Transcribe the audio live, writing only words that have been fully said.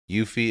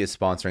Eufy is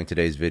sponsoring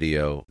today's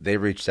video. They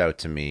reached out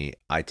to me.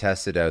 I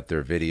tested out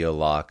their video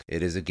lock.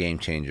 It is a game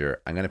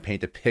changer. I'm going to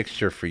paint a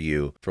picture for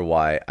you for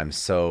why I'm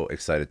so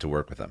excited to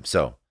work with them.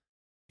 So,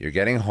 you're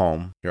getting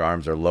home, your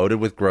arms are loaded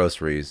with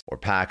groceries or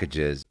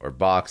packages or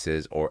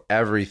boxes or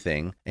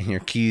everything, and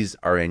your keys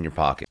are in your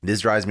pocket. This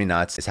drives me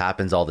nuts. This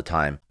happens all the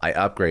time. I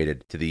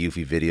upgraded to the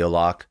Eufy video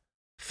lock,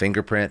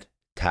 fingerprint,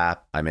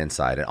 tap, I'm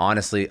inside. And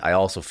honestly, I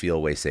also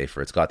feel way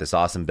safer. It's got this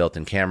awesome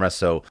built-in camera,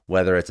 so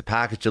whether it's a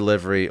package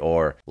delivery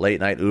or late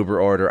night Uber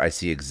order, I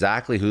see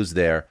exactly who's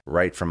there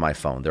right from my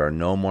phone. There are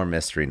no more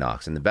mystery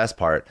knocks. And the best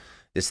part,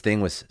 this thing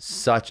was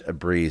such a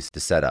breeze to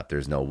set up.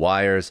 There's no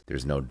wires,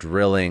 there's no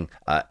drilling.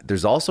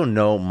 There's also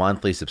no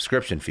monthly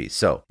subscription fees.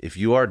 So if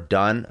you are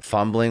done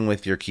fumbling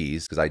with your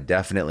keys, because I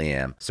definitely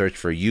am, search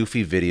for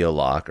Eufy Video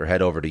Lock or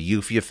head over to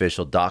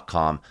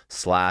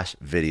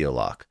eufyofficial.com/video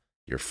lock.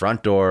 Your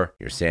front door,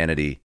 your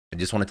sanity. I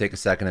just want to take a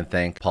second and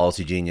thank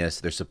Policy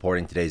Genius. They're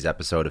supporting today's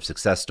episode of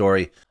Success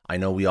Story. I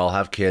know we all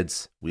have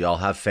kids, we all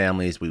have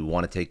families we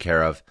want to take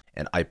care of,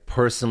 and I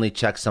personally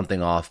checked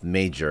something off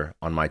major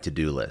on my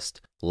to-do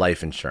list: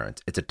 life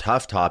insurance. It's a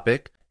tough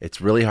topic.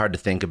 It's really hard to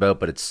think about,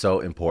 but it's so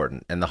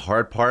important. And the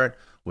hard part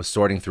was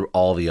sorting through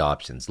all the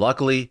options.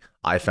 Luckily,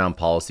 I found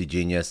Policy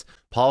Genius.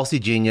 Policy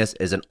Genius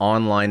is an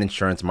online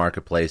insurance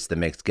marketplace that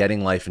makes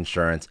getting life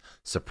insurance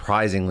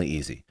surprisingly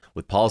easy.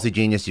 With Policy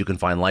Genius, you can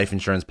find life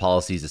insurance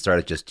policies that start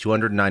at just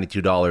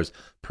 $292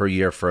 per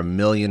year for $1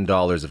 million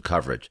of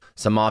coverage.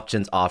 Some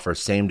options offer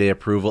same-day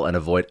approval and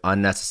avoid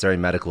unnecessary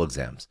medical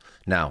exams.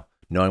 Now,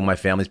 knowing my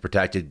family's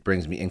protected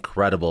brings me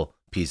incredible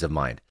peace of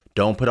mind.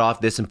 Don't put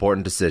off this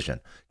important decision.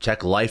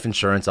 Check life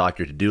insurance off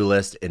your to-do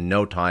list in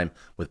no time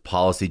with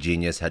Policy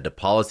Genius. Head to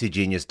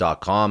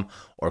policygenius.com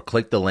or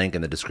click the link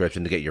in the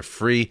description to get your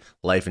free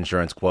life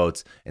insurance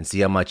quotes and see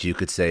how much you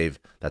could save.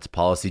 That's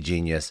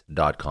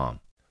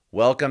policygenius.com.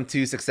 Welcome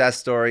to Success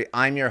Story.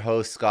 I'm your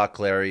host, Scott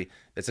Clary.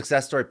 The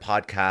Success Story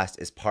podcast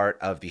is part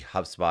of the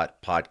HubSpot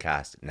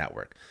podcast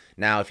network.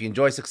 Now, if you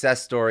enjoy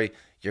Success Story,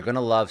 you're going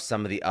to love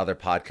some of the other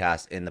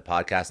podcasts in the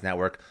podcast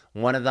network.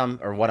 One of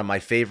them, or one of my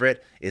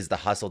favorite, is the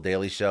Hustle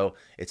Daily Show.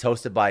 It's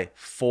hosted by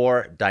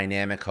 4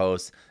 dynamic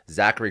hosts: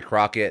 Zachary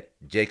Crockett,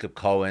 Jacob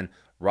Cohen,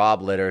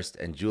 Rob Litterst,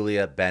 and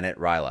Julia Bennett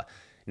Ryla.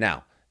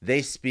 Now,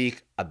 they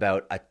speak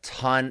about a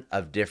ton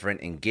of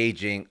different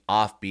engaging,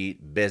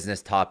 offbeat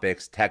business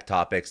topics, tech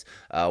topics.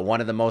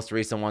 One of the most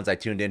recent ones I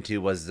tuned into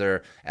was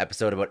their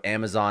episode about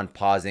Amazon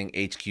pausing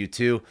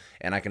HQ2,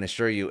 and I can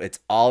assure you it's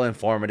all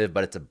informative,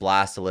 but it's a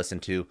blast to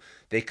listen to.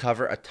 They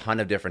cover a ton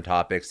of different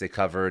topics. They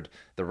covered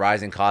the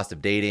rising cost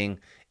of dating,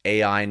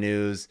 AI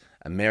news,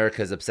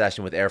 America's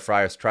obsession with air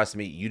fryers. Trust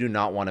me, you do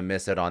not want to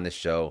miss out on this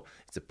show.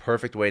 It's a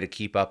perfect way to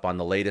keep up on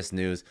the latest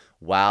news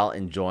while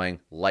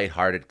enjoying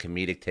lighthearted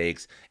comedic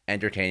takes,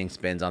 entertaining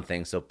spins on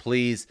things. So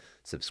please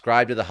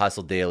subscribe to the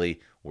Hustle Daily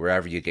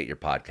wherever you get your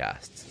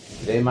podcasts.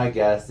 Today my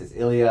guest is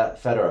Ilya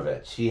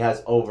Fedorovich. He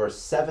has over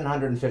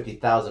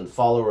 750,000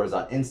 followers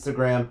on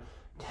Instagram,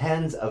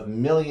 tens of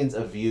millions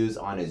of views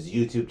on his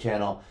YouTube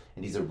channel,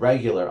 and he's a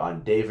regular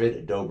on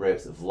David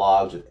Dobrik's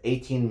vlogs with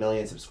 18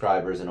 million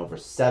subscribers and over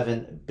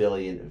 7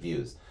 billion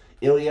views.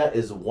 Ilya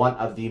is one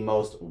of the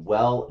most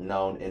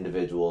well-known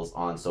individuals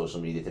on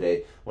social media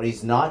today. When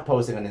he's not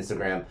posting on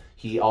Instagram,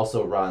 he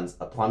also runs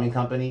a plumbing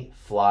company,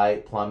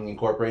 Fly Plumbing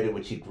Incorporated,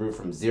 which he grew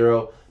from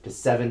 0 to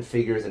 7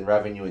 figures in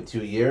revenue in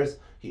 2 years.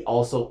 He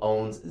also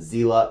owns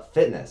Xeela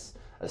Fitness,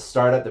 a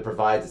startup that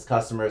provides its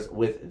customers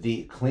with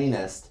the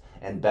cleanest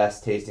and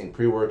best tasting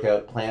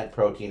pre-workout, plant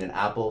protein, and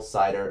apple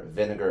cider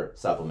vinegar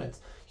supplements.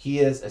 He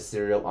is a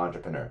serial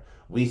entrepreneur.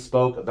 We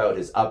spoke about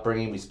his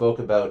upbringing. We spoke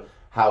about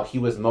how he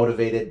was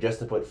motivated just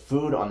to put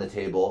food on the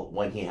table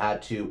when he had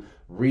to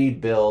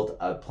rebuild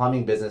a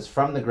plumbing business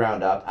from the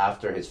ground up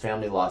after his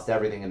family lost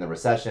everything in the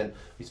recession.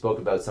 We spoke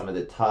about some of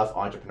the tough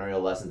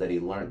entrepreneurial lessons that he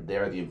learned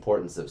there, the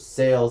importance of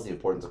sales, the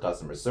importance of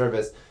customer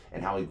service,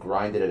 and how he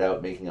grinded it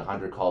out, making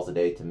 100 calls a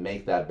day to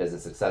make that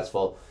business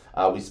successful.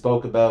 We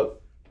spoke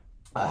about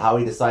how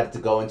he decided to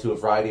go into a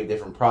variety of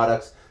different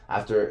products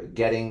after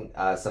getting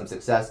some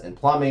success in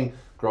plumbing,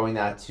 growing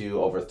that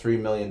to over $3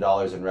 million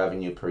in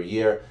revenue per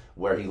year,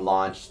 where he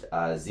launched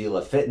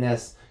Xeela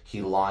Fitness. He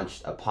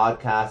launched a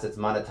podcast that's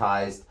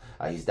monetized.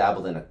 He's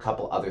dabbled in a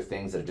couple other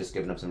things that have just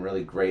given him some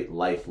really great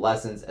life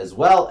lessons, as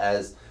well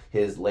as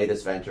his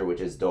latest venture,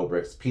 which is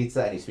Dobrik's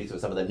Pizza. And he speaks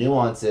about some of the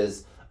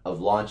nuances of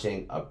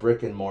launching a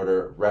brick and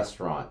mortar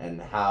restaurant and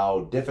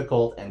how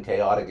difficult and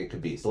chaotic it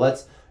could be. So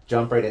let's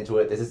jump right into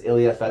it. This is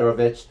Ilya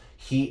Fedorovich.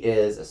 He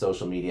is a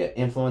social media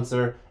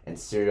influencer and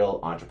serial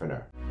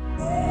entrepreneur.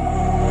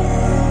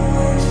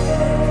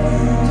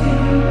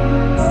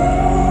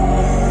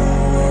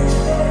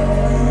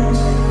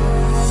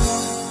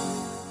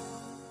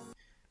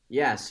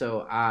 Yeah,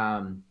 so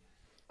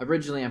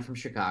originally I'm from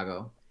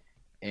Chicago,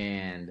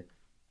 and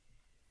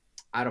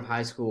out of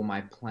high school,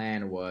 my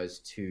plan was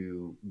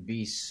to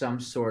be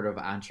some sort of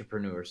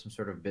entrepreneur, some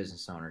sort of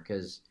business owner,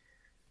 because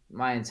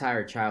my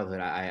entire childhood,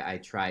 I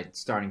tried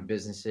starting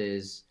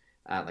businesses,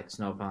 like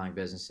snowplowing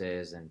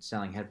businesses and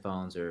selling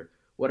headphones or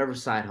whatever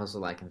side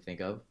hustle I can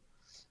think of.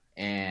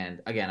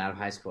 And again, out of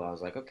high school, I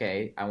was like,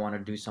 okay, I want to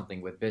do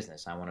something with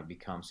business. I want to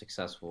become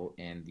successful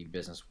in the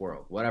business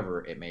world,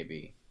 whatever it may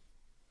be.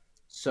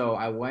 So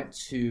I went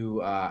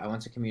to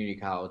community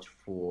college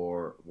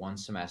for one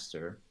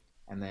semester,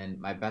 and then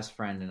my best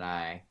friend and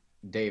I,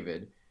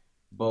 David,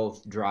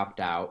 both dropped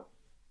out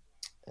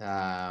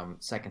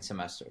second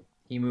semester.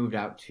 He moved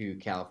out to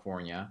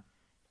California,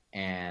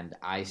 and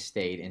I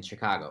stayed in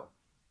Chicago.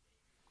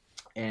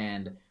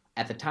 And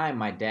at the time,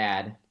 my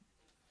dad,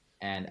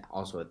 and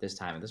also at this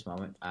time, at this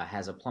moment,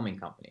 has a plumbing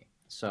company.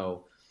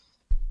 So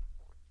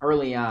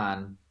early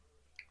on,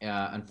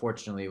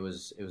 unfortunately, it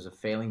was a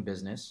failing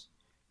business,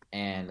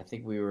 and I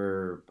think we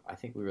were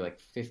like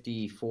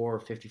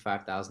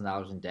 55,000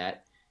 dollars in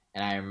debt.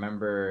 And I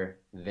remember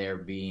there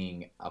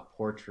being a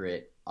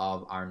portrait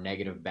of our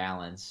negative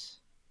balance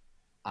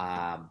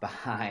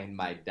behind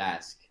my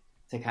desk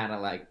to kind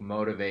of like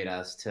motivate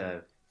us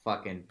to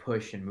fucking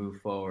push and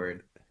move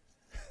forward.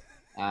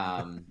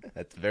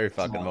 That's very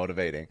fucking So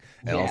motivating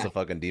and yeah, also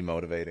fucking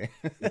demotivating.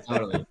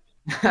 totally.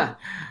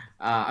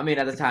 I mean,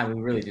 at the time,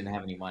 we really didn't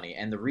have any money,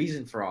 and the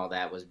reason for all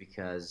that was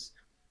because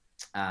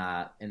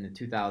in the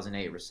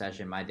 2008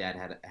 recession, my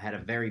dad had a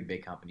very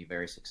big company,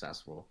 very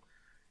successful,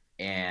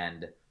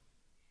 and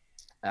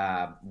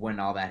when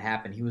all that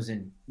happened, he was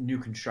in new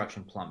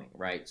construction plumbing,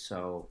 right?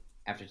 So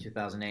after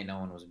 2008, no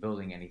one was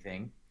building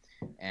anything,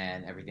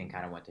 and everything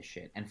kind of went to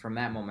shit. And from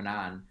that moment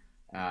on,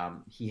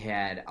 he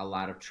had a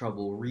lot of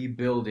trouble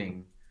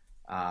rebuilding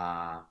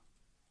uh,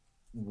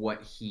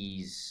 what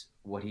he's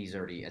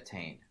already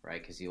attained,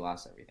 right? Because he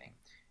lost everything,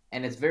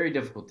 and it's very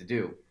difficult to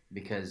do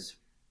because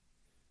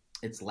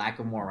it's lack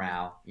of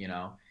morale.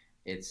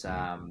 It's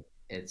Mhm.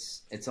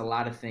 it's a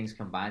lot of things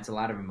combined. It's a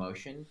lot of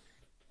emotion,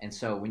 and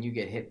so when you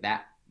get hit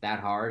that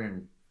hard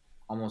and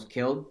almost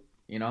killed,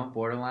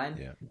 borderline.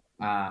 Yeah.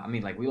 I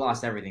mean, like we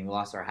lost everything. We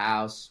lost our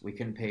house. We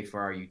couldn't pay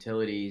for our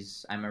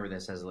utilities. I remember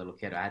this as a little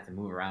kid. I had to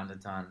move around a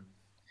ton.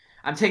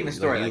 I'm taking the Like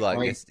story you like like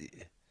way. it's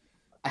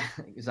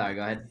Sorry,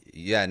 go ahead.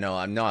 yeah, no,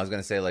 I was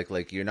gonna say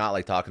like you're not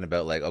like talking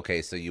about like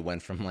okay, so you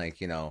went from like,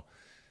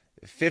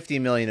 50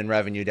 million in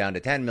revenue down to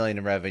 10 million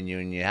in revenue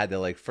and you had to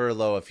like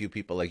furlough a few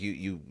people like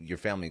your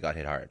family got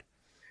hit hard.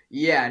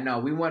 Yeah, no,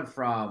 we went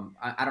from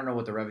I don't know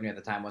what the revenue at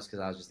the time was because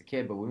I was just a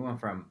kid, but we went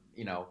from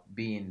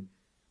being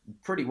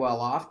pretty well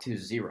off to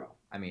zero.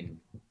 I mean,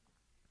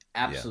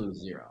 Yeah. absolute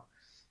zero.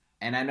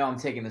 And I know I'm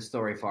taking the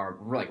story far,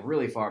 like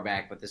really far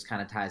back, but this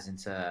kind of ties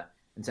into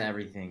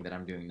everything that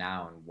I'm doing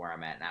now and where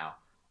I'm at now.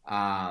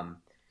 Um,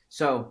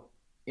 so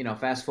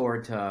fast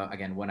forward to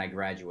again when I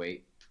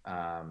graduate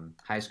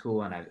high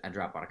school and I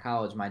drop out of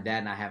college. My dad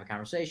and I have a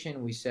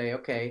conversation. We say,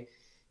 okay,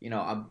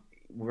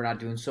 we're not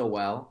doing so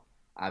well.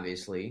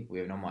 Obviously, we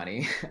have no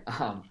money.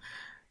 um,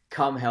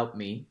 come help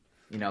me.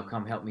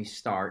 Come help me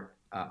start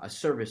a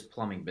service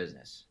plumbing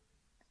business.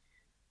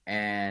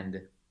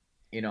 And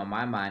in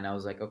my mind, I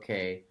was like,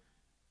 okay,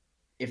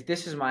 if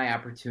this is my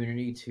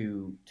opportunity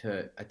to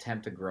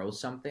attempt to grow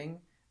something,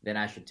 then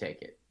I should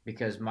take it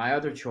because my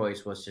other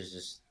choice was to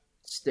just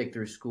stick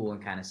through school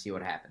and kind of see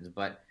what happens.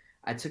 But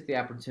I took the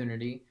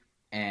opportunity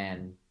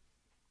and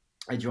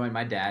I joined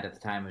my dad. At the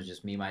time, it was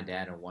just me, my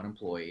dad, and one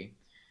employee,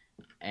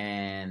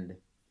 and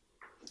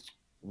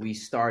we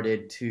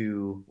started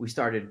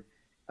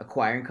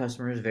acquiring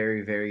customers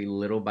very very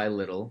little by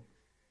little.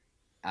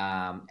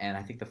 And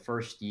I think the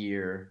first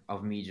year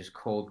of me just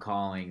cold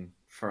calling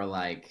for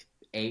like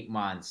 8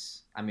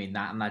 months. I mean,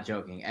 I'm not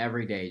joking.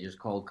 Every day, just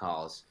cold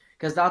calls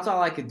because that's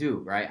all I could do.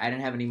 Right? I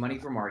didn't have any money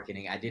for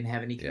marketing. I didn't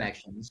have any Yeah.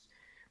 connections.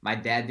 My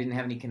dad didn't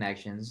have any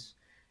connections.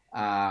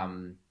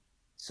 Um,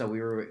 so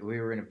we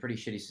were in a pretty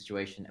shitty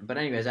situation. But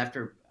anyways,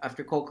 after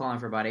cold calling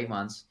for about 8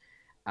 months,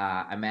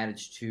 I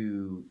managed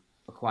to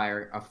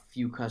acquire a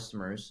few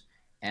customers,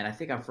 and I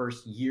think our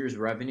first year's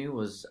revenue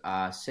was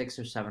 $600,000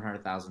 or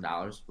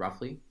 $700,000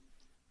 roughly,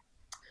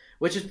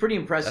 which is pretty That's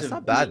impressive.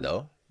 not bad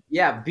though.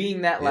 Yeah,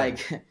 being that Yeah.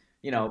 like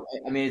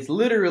I mean, it's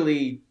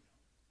literally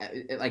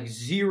like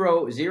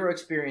zero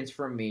experience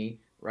from me,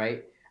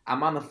 right?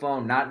 I'm on the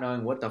phone not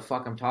knowing what the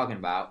fuck I'm talking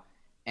about,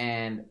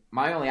 and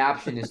my only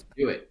option is to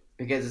do it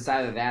because it's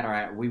either that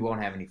or we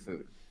won't have any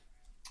food.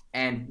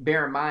 And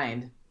bear in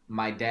mind,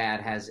 my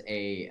dad has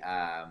a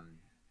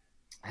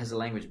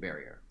language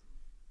barrier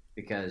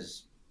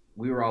because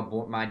we were all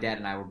born. My dad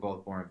and I were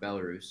both born in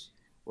Belarus.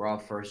 We're all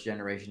first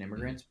generation Mhm.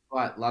 immigrants,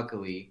 but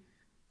luckily,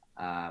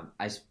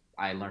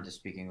 I learned to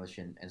speak English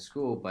in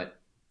school. But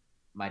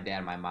my dad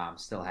and my mom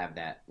still have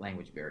that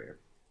language barrier.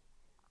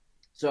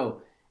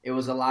 So it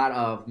was a lot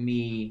of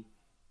me.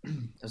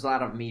 It was a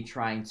lot of me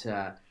trying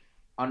to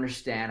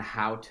understand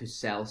how to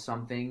sell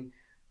something,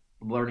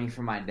 learning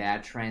from my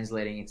dad,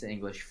 translating it to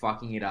English,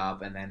 fucking it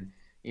up, and then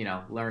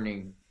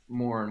learning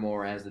more and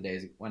more as the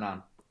days went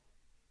on.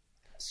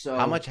 So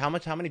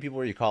How many people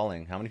were you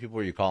calling? How many people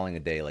were you calling a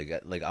day?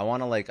 I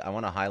want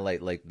to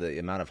highlight like the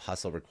amount of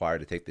hustle required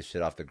to take this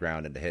shit off the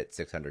ground and to hit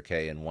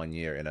 600K in 1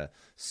 year in a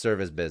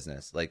service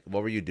business. Like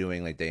what were you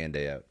doing like day in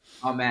day out?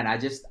 oh man,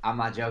 I'm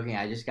not joking.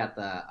 I just got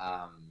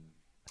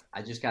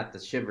the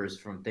shivers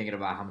from thinking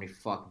about how many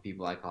fucking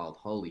people I called.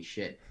 Holy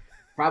shit.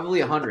 Probably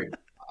 100,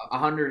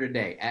 100 a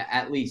day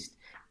at least.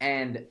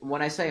 And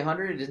when I say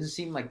 100, it doesn't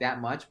seem like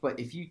that much, but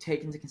if you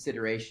take into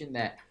consideration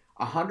that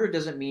 100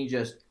 doesn't mean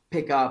just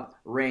pick up,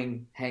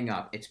 ring, hang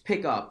up. It's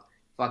pick up,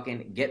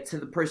 fucking get to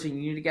the person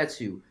you need to get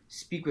to,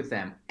 speak with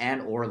them,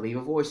 and or leave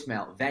a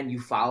voicemail. Then you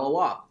follow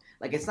up.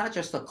 Like it's not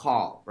just a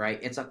call, right?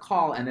 It's a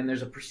call, and then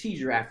there's a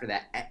procedure after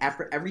that.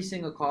 After every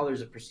single call,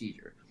 there's a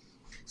procedure.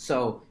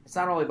 So it's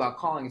not only about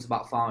calling; it's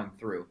about following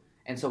through.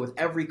 And so with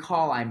every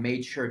call, I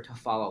made sure to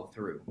follow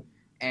through.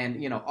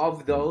 And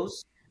of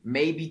those,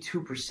 maybe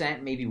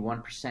 2%, maybe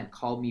 1%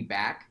 called me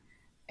back,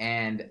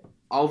 and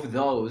of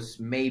those,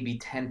 maybe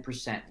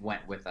 10%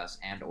 went with us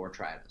and or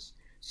tried us.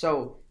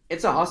 So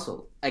it's a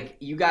hustle. Like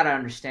you got to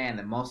understand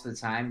that most of the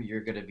time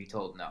you're going to be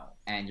told no,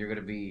 and you're going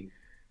to be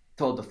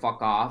told to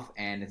fuck off,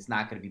 and it's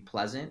not going to be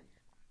pleasant.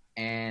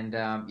 And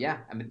yeah,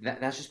 I mean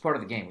that's just part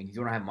of the game. When you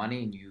don't have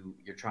money and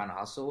you're trying to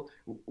hustle,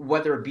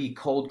 whether it be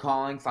cold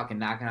calling, fucking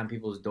knocking on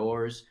people's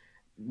doors,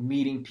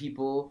 meeting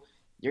people,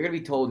 you're gonna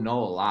be told no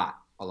a lot.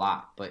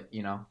 But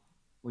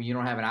when you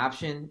don't have an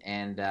option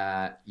and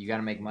you got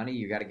to make money,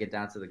 you got to get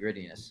down to the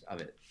grittiness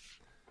of it.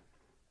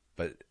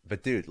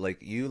 But dude,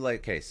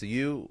 okay, so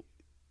you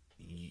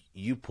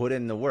put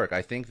in the work.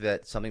 I think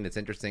that something that's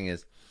interesting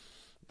is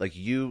like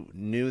you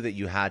knew that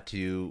you had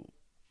to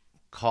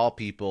call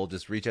people,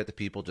 just reach out to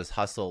people, just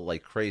hustle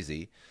like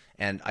crazy.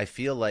 And I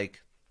feel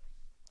like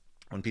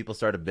when people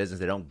start a business,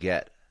 they don't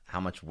get how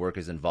much work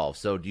is involved.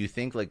 So do you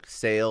think like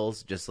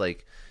sales just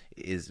like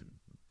is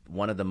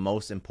one of the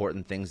most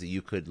important things that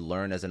you could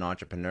learn as an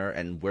entrepreneur?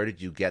 And where did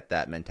you get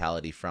that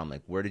mentality from?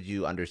 Like, where did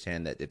you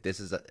understand that if this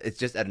is it's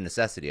just out of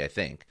necessity, I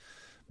think.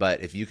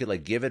 But if you could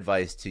like give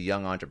advice to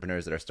young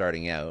entrepreneurs that are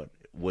starting out,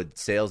 would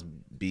sales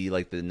be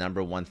like the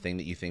number one thing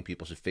that you think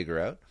people should figure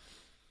out?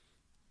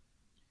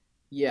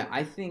 Yeah,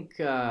 I think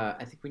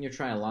when you're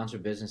trying to launch a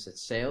business,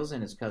 it's sales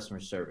and it's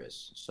customer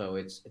service. So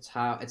it's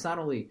not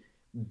only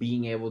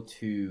being able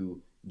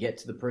to get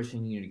to the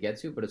person you need to get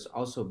to, but it's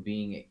also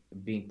being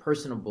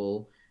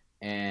personable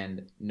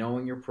and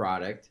knowing your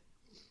product,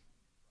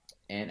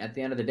 and at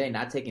the end of the day,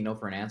 not taking no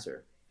for an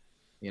answer.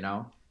 You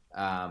know,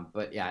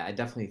 but yeah, I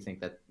definitely think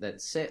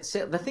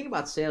the thing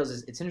about sales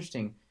is it's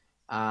interesting.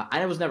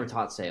 I was never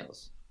taught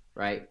sales,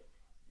 right?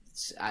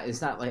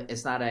 It's not like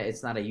it's not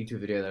a YouTube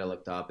video that I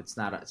looked up. It's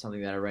not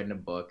something that I read in a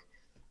book.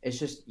 It's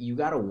just you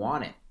gotta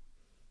want it,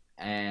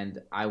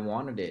 and I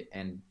wanted it.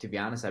 And to be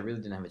honest, I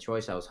really didn't have a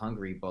choice. I was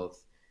hungry,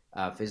 both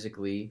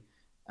physically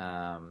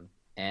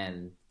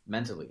and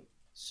mentally.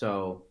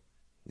 So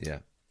Yeah.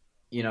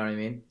 you know what I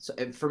mean. So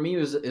for me, it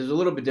was a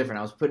little bit different.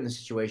 I was put in a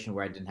situation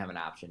where I didn't have an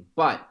option.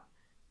 But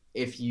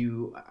if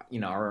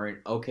are in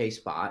an okay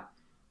spot,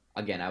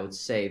 again, I would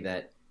say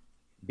that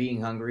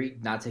being hungry,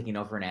 not taking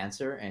no for an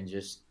answer, and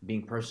just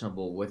being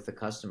personable with the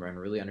customer and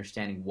really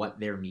understanding what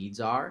their needs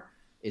are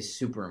is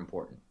super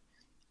important.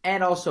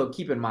 And also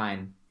keep in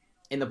mind,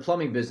 in the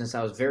plumbing business,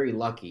 I was very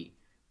lucky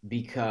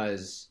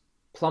because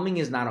plumbing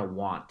is not a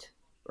want,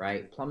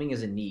 right? Plumbing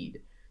is a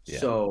need. Yeah.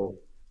 So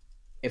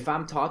if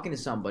I'm talking to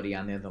somebody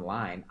on the other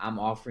line, I'm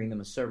offering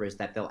them a service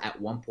that they'll at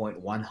one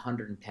point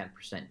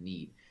 110%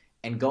 need.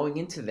 And going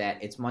into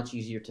that, it's much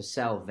easier to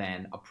sell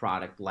than a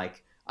product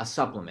like a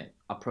supplement,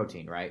 a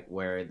protein, right?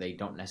 Where they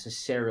don't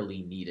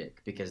necessarily need it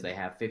because they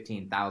have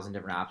 15,000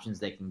 different options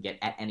they can get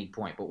at any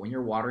point. But when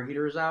your water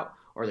heater is out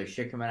or there's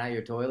shit coming out of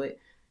your toilet,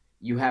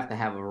 you have to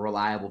have a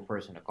reliable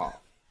person to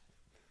call.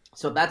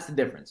 So that's the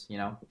difference. Do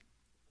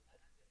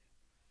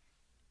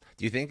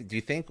you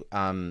think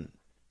when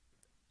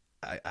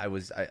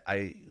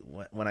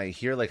I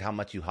hear like how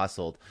much you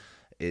hustled,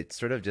 it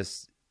sort of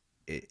just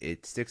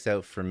it sticks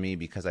out for me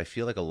because I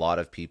feel like a lot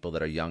of people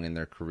that are young in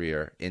their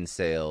career in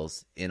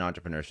sales, in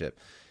entrepreneurship,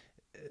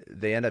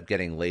 they end up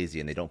getting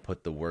lazy and they don't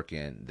put the work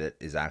in that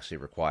is actually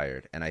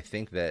required. And I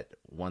think that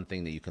one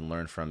thing that you can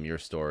learn from your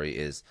story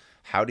is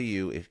how do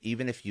you, if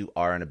even if you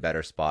are in a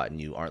better spot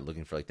and you aren't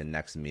looking for like the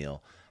next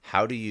meal,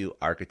 how do you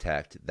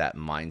architect that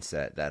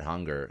mindset, that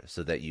hunger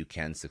so that you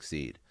can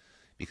succeed?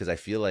 Because I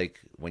feel like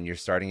when you're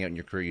starting out in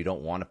your career, you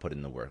don't want to put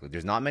in the work. Like,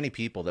 there's not many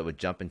people that would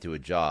jump into a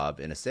job,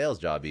 in a sales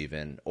job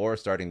even, or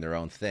starting their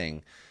own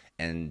thing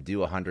and do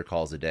 100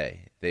 calls a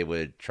day. They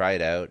would try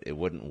it out, it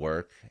wouldn't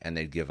work, and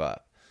they'd give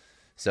up.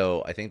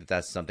 So I think that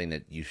that's something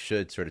that you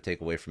should sort of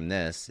take away from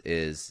this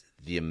is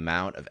the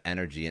amount of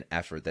energy and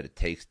effort that it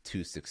takes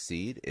to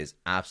succeed is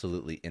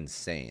absolutely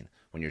insane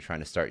when you're trying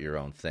to start your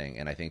own thing.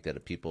 And I think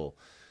that people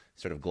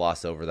sort of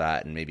gloss over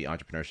that, and maybe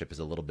entrepreneurship is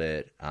a little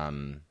bit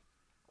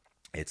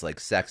it's like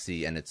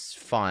sexy and it's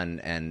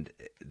fun, and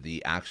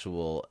the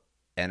actual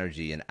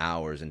energy and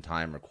hours and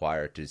time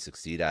required to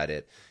succeed at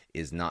it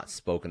is not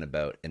spoken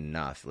about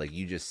enough. Like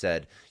you just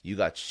said, you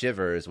got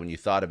shivers when you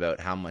thought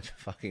about how much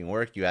fucking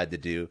work you had to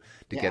do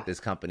to Yeah. get this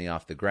company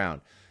off the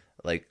ground.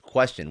 Like,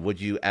 question, would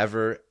you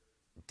ever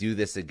do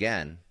this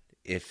again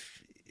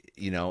if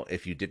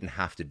if you didn't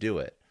have to do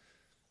it?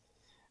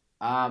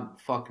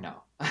 Fuck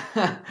no.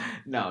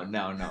 No,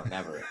 no, no,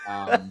 never.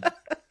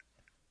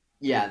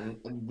 Yeah,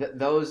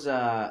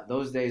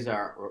 those days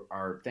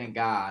are thank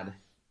God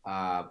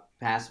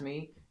past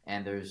me,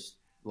 and there's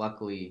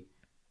luckily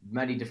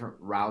many different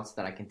routes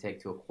that I can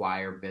take to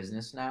acquire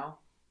business now,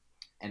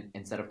 and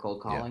instead of cold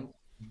Yeah. calling.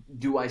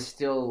 Do I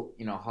still,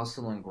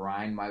 hustle and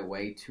grind my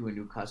way to a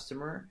new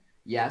customer?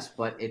 Yes,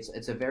 but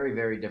it's a very,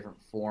 very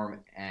different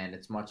form, and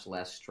it's much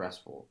less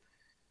stressful.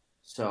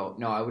 So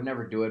no, I would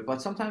never do it,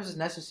 but sometimes it's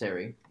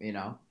necessary,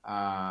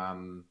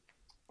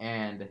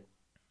 and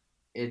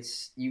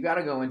it's you got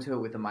to go into it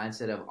with the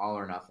mindset of all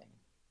or nothing,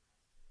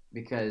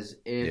 because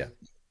Yeah.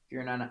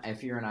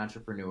 if you're an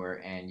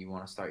entrepreneur and you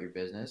want to start your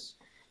business,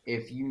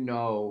 if you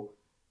know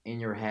in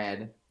your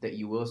head that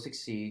you will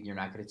succeed, you're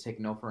not going to take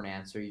no for an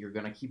answer. You're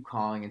going to keep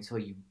calling until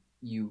you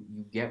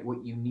get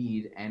what you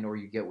need and or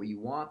you get what you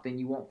want, then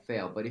you won't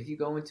fail. But if you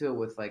go into it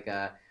with like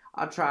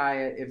I'll try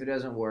it, if it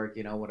doesn't work,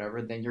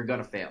 whatever, then you're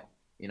going to fail.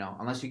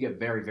 Unless you get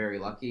very, very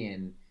lucky,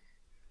 and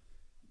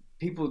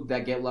people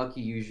that get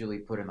lucky usually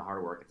put in the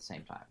hard work at the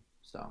same time.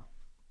 So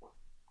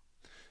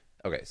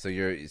Okay, so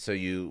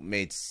you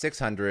made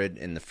 600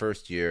 in the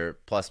first year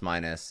plus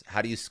minus.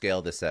 How do you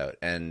scale this out?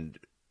 And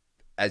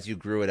as you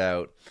grew it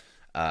out,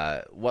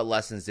 what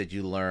lessons did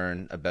you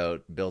learn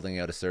about building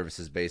out a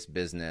services based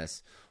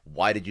business?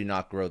 Why did you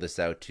not grow this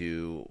out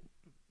to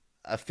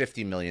a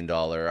 $50 million,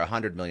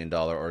 $100 million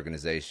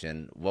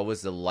organization? What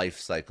was the life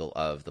cycle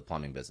of the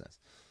plumbing business?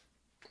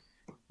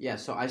 yeah,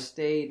 so I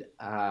stayed.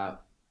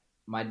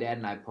 My dad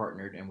and I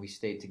partnered, and we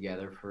stayed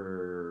together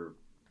for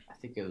I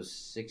think it was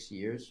 6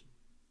 years,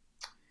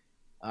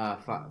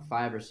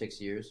 5 or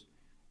 6 years,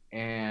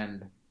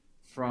 and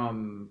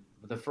from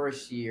the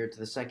first year to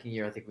the second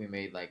year, I think we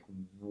made like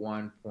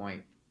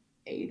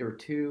 1.8 or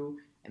two,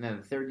 and then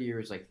the third year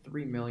was like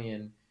 3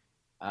 million.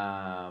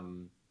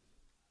 Um,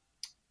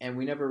 and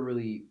we never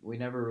really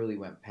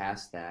went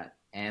past that.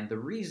 And the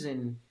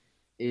reason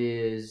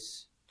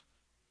is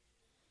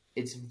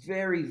it's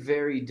very,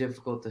 very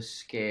difficult to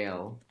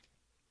scale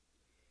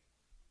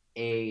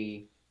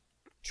a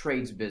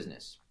trades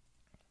business.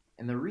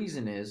 And the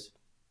reason is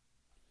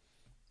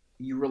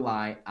you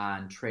rely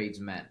on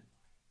tradesmen.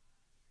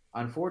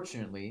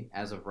 Unfortunately,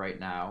 as of right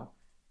now,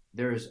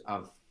 there's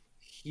a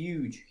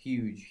huge,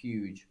 huge,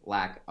 huge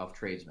lack of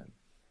tradesmen.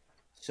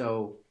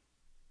 So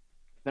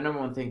the number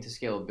one thing to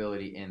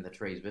scalability in the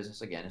trades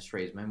business again is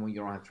tradesmen. When you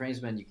don't have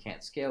tradesmen, you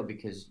can't scale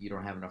because you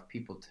don't have enough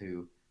people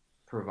to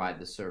provide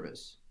the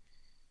service.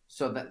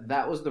 So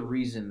that was the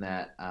reason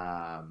that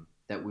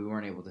we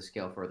weren't able to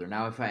scale further.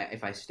 Now,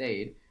 if I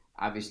stayed,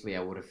 obviously I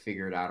would have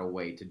figured out a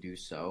way to do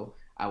so.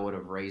 I would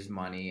have raised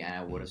money and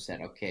I would have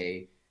said,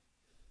 okay,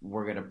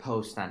 we're gonna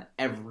post on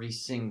every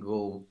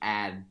single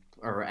ad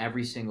or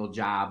every single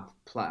job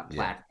Yeah.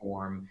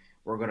 platform.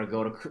 We're gonna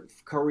go to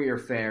career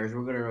fairs.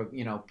 We're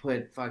gonna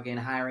put fucking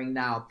hiring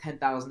now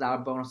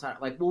 $10,000 bonus on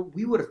it. Like, well,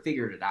 we would have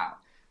figured it out.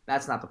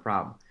 That's not the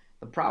problem.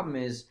 The problem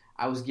is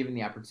I was given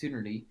the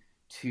opportunity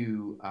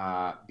to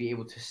be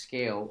able to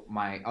scale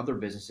my other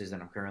businesses that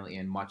I'm currently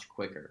in much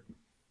quicker.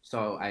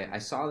 So I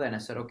saw that and I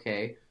said,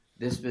 okay,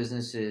 this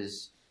business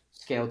is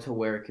scaled to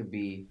where it could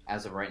be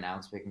as of right now.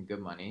 It's making good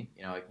money.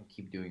 I can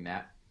keep doing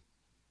that.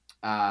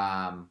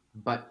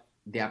 But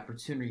the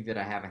opportunity that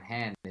I have at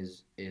hand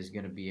is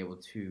going to be able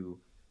to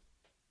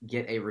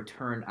get a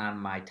return on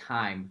my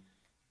time,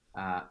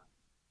 uh,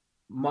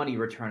 money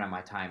return on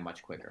my time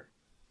much quicker.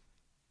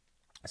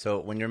 So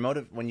when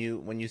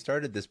you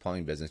started this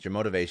plumbing business, your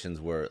motivations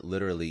were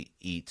literally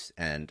eat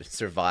and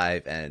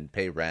survive and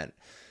pay rent.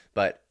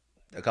 But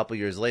a couple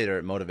years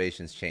later,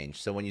 motivations changed.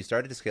 So when you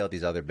started to scale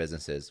these other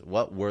businesses,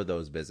 what were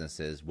those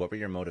businesses? What were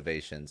your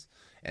motivations?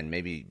 And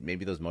maybe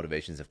those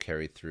motivations have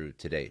carried through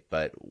to date.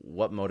 But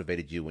what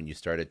motivated you when you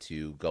started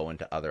to go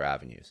into other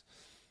avenues?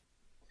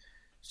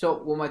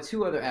 So, well, my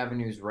two other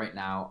avenues right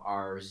now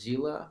are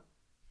Xeela,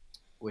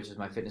 which is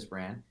my fitness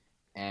brand,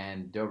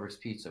 and Dobrik's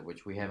Pizza,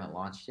 which we haven't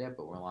launched yet,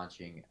 but we're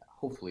launching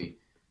hopefully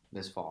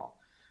this fall.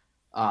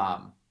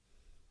 Um,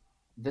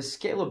 the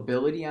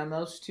scalability on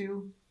those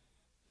two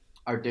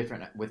are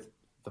different with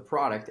the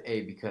product.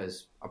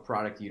 Because a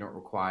product you don't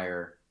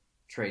require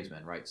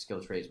tradesmen, right?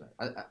 Skilled tradesmen.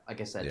 Like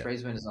I said, Yeah.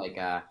 tradesmen is like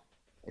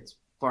it's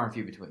far and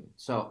few between.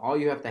 So all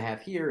you have to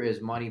have here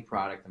is money,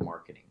 product, and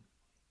marketing,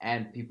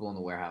 and people in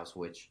the warehouse,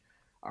 which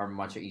are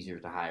much easier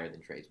to hire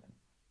than tradesmen.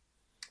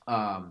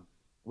 Um,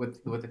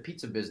 with the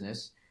pizza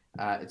business,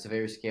 it's a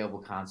very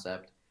scalable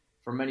concept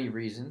for many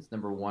reasons.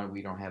 Number one,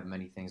 we don't have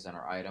many things on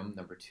our item.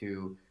 Number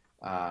two,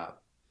 uh,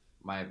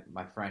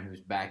 my friend who's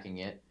backing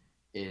it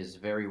is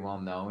very well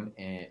known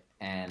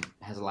and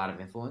has a lot of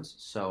influence.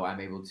 So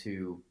I'm able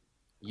to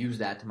use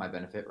that to my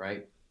benefit,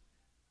 right?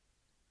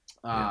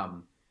 Yeah.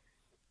 Um,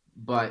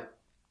 but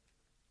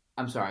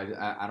I'm sorry,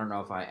 I don't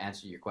know if I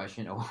answered your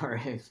question or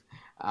if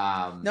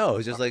um, No,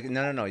 it's just like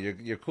no.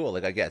 You're cool.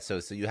 Like I get so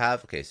you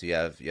have okay. So you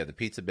have the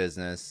pizza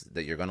business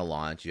that you're going to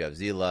launch. You have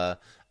Xeela.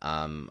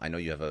 I know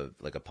you have a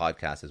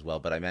podcast as well.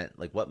 But I meant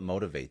like what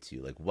motivates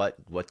you? Like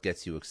what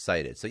gets you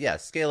excited? So yeah,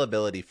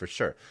 scalability for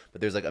sure.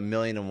 But there's like a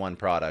million and one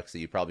products that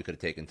you probably could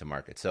have taken to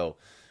market. So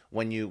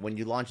when you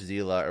launch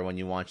Xeela or when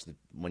you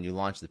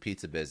launch the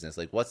pizza business,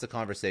 like what's the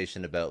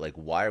conversation about? Like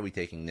why are we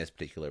taking this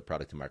particular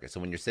product to market? So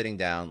when you're sitting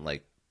down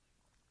like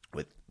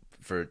with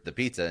for the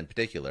pizza in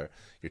particular,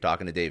 you're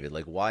talking to David.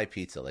 Like, why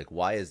pizza? Like,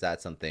 why is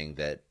that something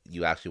that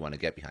you actually want to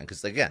get behind?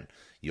 Because again,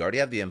 you already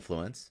have the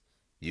influence,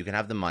 you can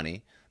have the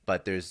money,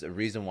 but there's a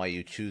reason why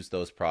you choose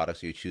those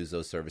products, or you choose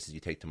those services you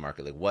take to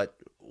market. Like,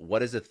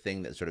 what is the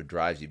thing that sort of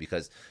drives you?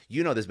 Because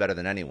you know this better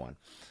than anyone.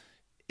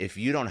 If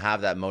you don't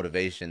have that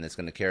motivation that's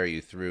going to carry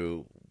you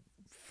through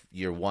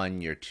year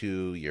 1, year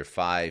 2, year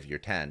 5, year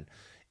 10,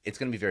 it's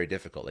going to be very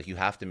difficult. Like, you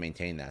have to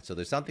maintain that. So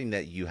there's something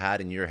that you had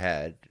in your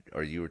head,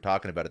 or you were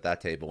talking about at that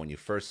table when you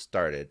first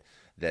started,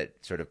 that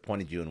sort of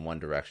pointed you in one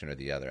direction or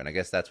the other. And I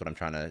guess that's what I'm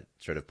trying to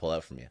sort of pull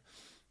out from you.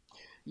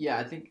 Yeah,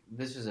 I think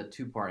this is a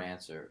two-part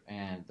answer,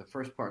 and the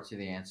first part to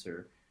the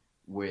answer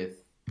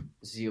with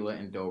Xeela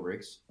and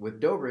Dobrik's.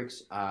 With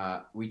Dobrik's,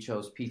 we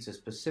chose pizza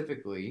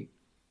specifically,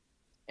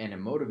 and it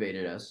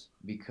motivated us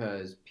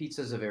because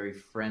pizza is a very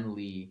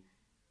friendly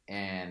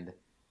and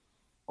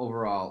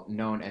overall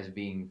known as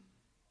being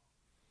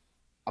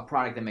a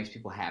product that makes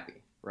people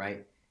happy,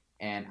 right?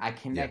 And I Yeah.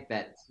 connect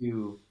that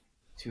to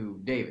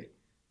David,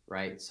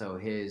 right? So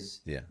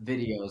his Yeah.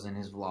 videos and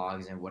his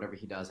vlogs and whatever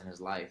he does in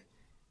his life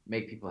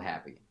make people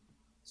happy.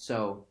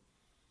 So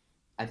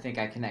I think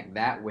I connect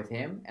that with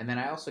him, and then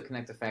I also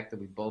connect the fact that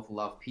we both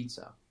love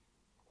pizza,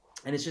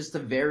 and it's just a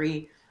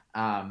very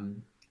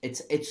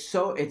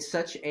it's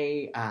such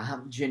a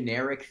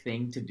generic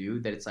thing to do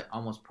that it's like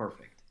almost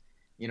perfect.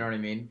 You know what I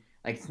mean?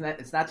 Like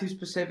it's not too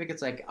specific.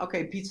 It's like,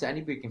 okay, pizza.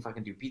 Anybody can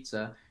fucking do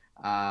pizza,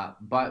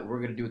 but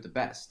we're gonna do it the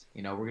best.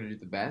 You know, we're gonna do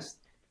it the best,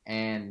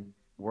 and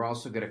we're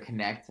also gonna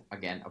connect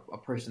again a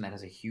person that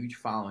has a huge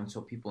following, so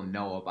people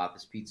know about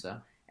this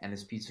pizza, and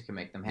this pizza can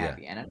make them Yeah.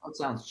 happy. And I know it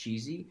sounds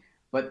cheesy,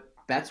 but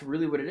that's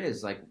really what it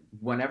is. Like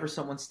whenever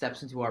someone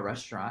steps into our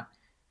restaurant,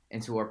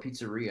 into our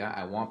pizzeria,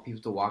 I want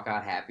people to walk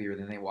out happier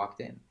than they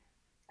walked in.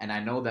 And I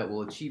know that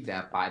we'll achieve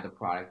that by the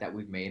product that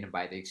we've made and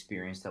by the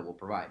experience that we'll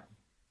provide.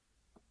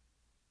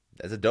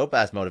 That's a dope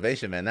ass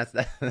motivation, man.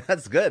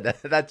 That's good.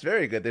 That's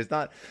very good. There's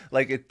not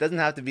like, it doesn't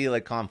have to be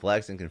like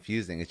complex and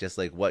confusing. It's just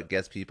like what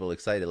gets people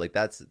excited. Like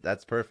that's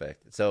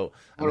perfect. So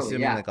I'm Totally,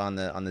 assuming yeah, like on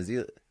the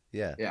Z,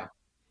 yeah. yeah.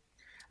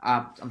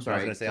 I'm No, I was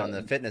sorry. gonna say on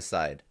the fitness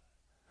side.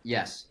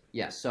 Yes,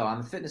 yes. So on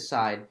the fitness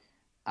side,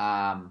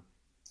 um,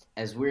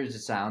 as weird as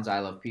it sounds, I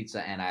love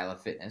pizza and I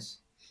love fitness,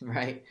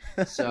 right?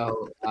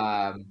 So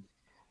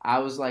I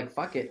was like,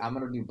 fuck it, I'm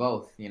gonna do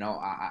both. You know,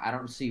 I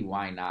don't see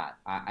why not.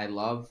 I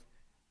love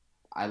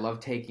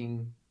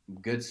taking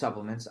good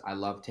supplements. I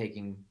love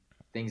taking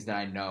things that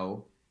I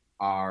know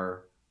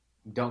are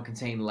don't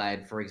contain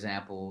lead, for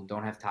example,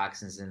 don't have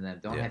toxins in them,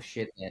 don't Yeah. have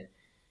shit that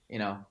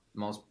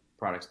most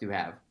products do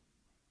have.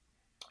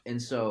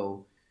 And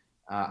so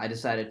I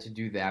decided to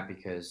do that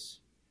because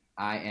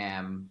I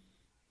am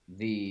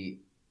the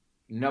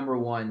number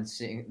one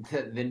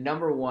the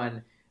number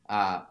one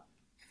uh,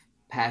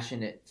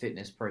 passionate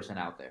fitness person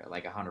out there,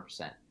 like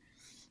 100%.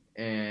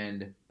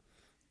 And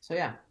so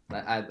yeah,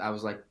 I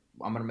was like,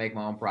 I'm gonna make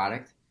my own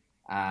product.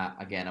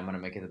 Again, I'm gonna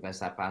make it the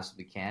best I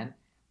possibly can,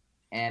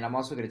 and I'm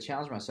also gonna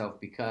challenge myself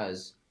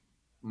because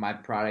my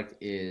product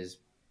is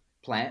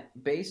plant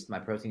based. My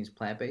protein is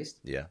plant based.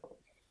 Yeah.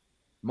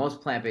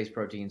 Most plant based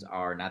proteins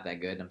are not that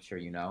good. I'm sure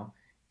you know,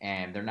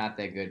 and they're not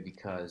that good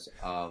because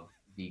of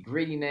the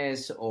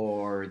grittiness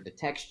or the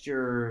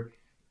texture,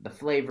 the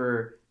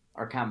flavor,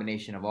 or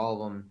combination of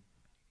all of them.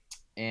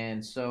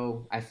 And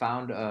so I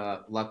found,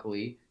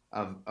 luckily,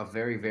 a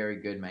very, very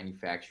good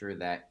manufacturer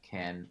that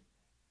can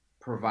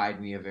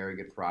provide me a very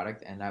good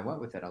product, and I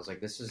went with it. I was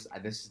like, this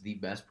is the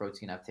best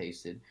protein I've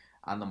tasted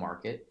on the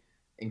market,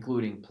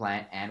 including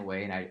plant and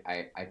whey, and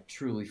I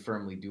truly,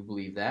 firmly do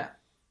believe that.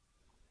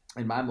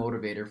 And my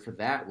motivator for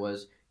that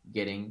was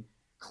getting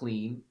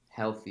clean,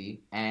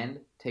 healthy, and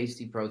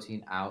tasty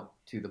protein out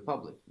to the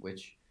public,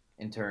 which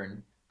in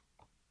turn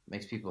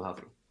makes people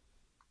healthy.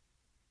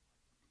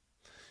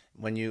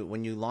 When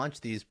you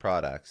launch these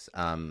products,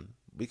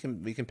 we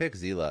can pick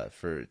Zila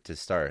for to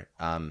start.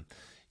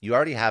 You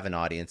already have an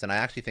audience, and I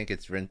actually think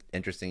it's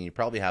interesting. You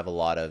probably have a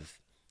lot of,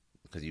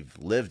 because you've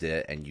lived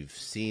it and you've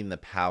seen the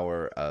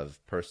power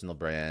of personal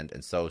brand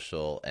and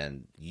social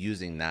and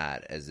using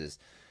that as this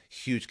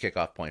huge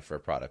kickoff point for a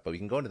product. But we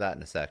can go into that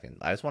in a second.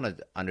 I just want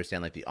to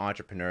understand like the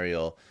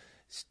entrepreneurial,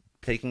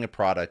 taking a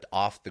product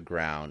off the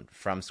ground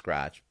from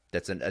scratch.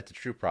 It's a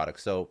true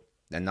product. So,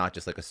 and not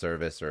just like a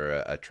service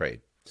or a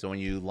trade. So when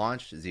you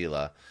launch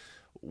Zila,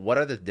 what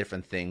are the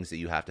different things that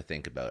you have to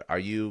think about? Are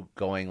you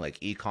going like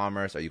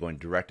e-commerce? Are you going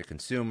direct to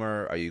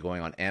consumer? Are you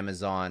going on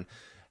Amazon?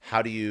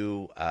 How do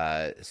you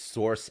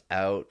source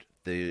out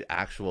the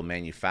actual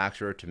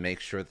manufacturer to make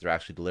sure that they're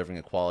actually delivering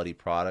a quality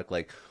product?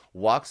 Like,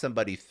 walk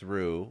somebody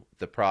through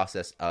the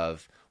process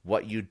of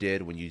what you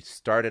did when you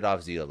started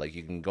off Zila. Like,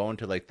 you can go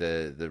into like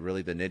the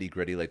really the nitty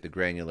gritty, like the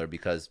granular,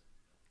 because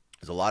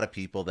there's a lot of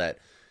people that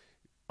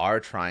are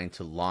trying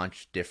to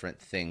launch different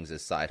things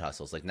as side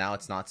hustles. Like, now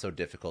it's not so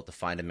difficult to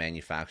find a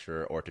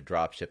manufacturer or to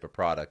drop ship a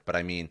product, but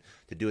I mean,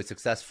 to do it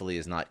successfully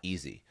is not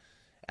easy.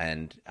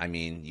 And I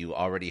mean, you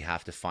already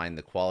have to find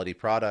the quality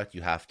product.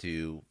 You have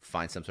to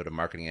find some sort of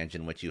marketing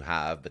engine, which you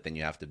have, but then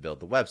you have to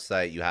build the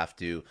website. You have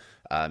to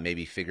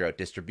maybe figure out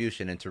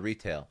distribution into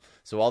retail.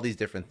 So all these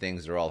different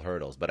things are all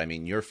hurdles. But I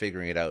mean, you're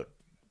figuring it out.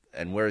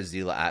 And where is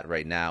Xeela at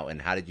right now?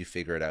 And how did you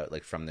figure it out,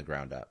 like from the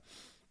ground up?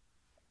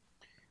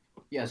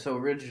 Yeah, so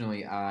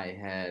originally I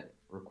had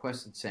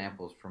requested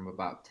samples from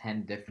about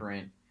 10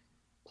 different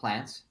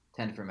plants,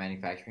 10 different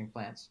manufacturing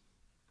plants.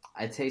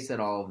 I tasted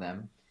all of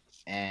them,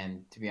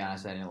 and to be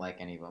honest, I didn't like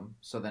any of them.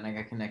 So then I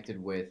got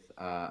connected with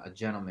a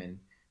gentleman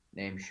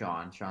named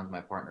Sean. Sean's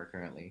my partner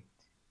currently,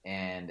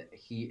 and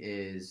he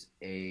is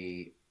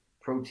a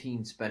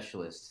protein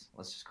specialist.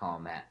 Let's just call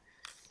him that.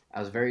 I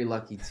was very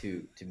lucky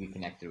to be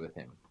connected with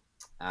him.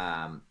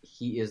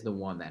 He is the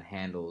one that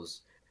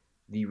handles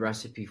the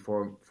recipe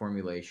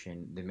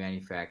formulation, the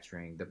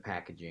manufacturing, the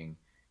packaging,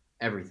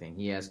 everything.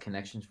 He has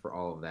connections for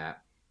all of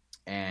that,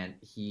 and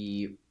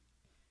he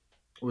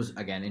was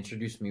again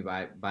introduced to me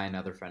by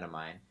another friend of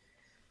mine.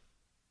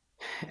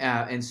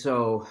 And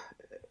so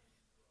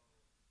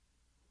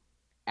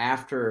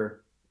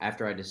after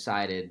I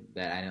decided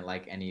that I didn't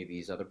like any of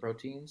these other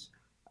proteins,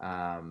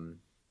 um,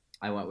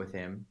 I went with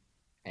him,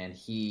 and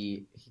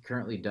he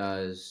currently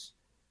does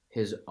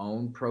his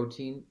own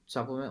protein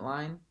supplement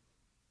line,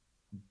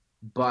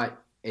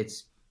 but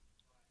it's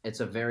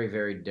a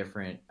very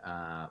different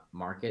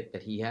market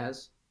that he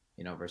has,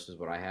 versus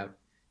what I have.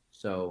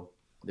 So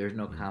there's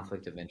no Mhm.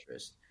 conflict of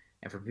interest.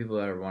 And for people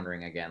that are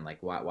wondering again,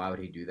 like why would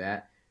he do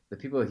that? The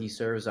people that he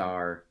serves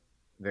are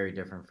very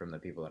different from the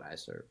people that I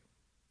serve.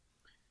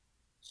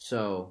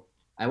 So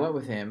I went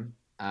with him.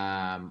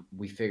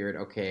 We figured,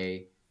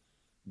 okay,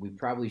 we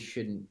probably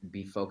shouldn't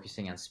be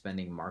focusing on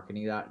spending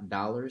marketing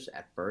dollars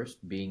at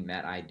first, being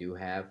that I do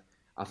have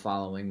a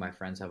following, my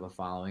friends have a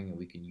following, and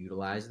we can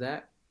utilize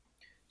that.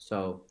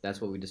 So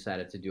that's what we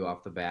decided to do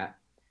off the bat.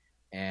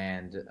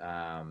 And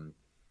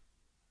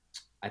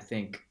I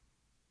think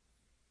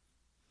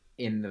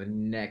in the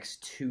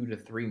next 2 to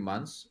 3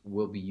 months,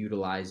 we'll be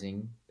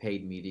utilizing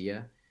paid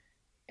media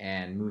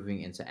and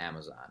moving into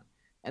Amazon.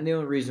 And the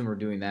only reason we're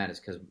doing that is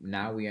because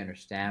now we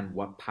understand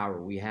what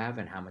power we have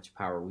and how much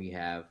power we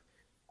have,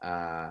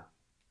 uh,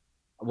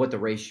 what the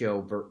ratio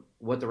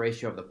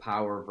of the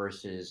power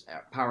versus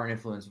power and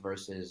influence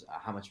versus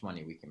how much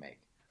money we can make.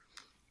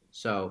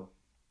 So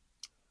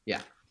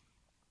yeah,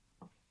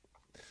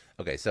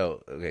 Okay,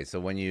 so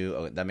when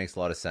you that makes a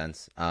lot of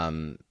sense.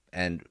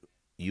 And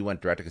you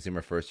went direct to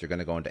consumer first. You're going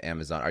to go into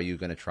Amazon. Are you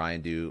going to try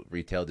and do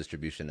retail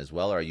distribution as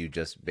well, or are you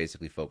just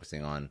basically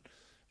focusing on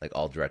like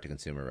all direct to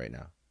consumer right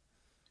now?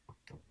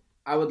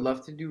 I would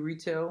love to do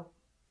retail.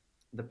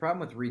 The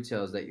problem with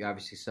retail is that you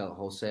obviously sell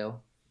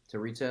wholesale to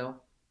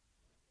retail,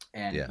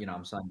 and Yeah,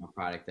 I'm selling a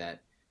product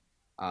at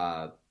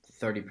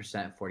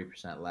 30%,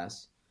 40%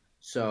 less.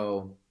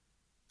 So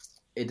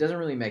it doesn't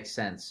really make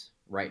sense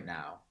right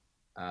now.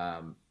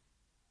 Um,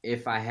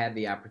 if I had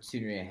the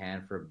opportunity at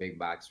hand for a big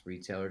box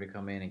retailer to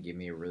come in and give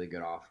me a really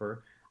good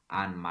offer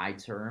on my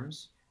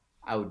terms,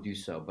 I would do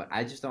so. But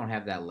I just don't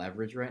have that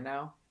leverage right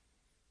now,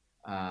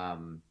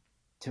 um,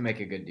 to make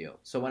a good deal.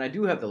 So when I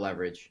do have the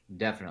leverage,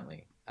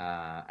 definitely.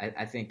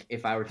 I think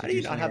if I were to how do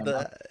you do not something have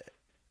right now, the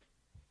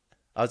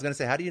I was gonna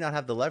say, how do you not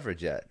have the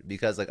leverage yet?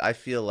 Because like I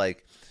feel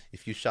like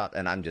if you shop,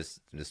 and I'm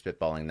just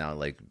spitballing now,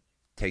 like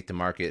take to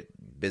market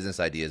business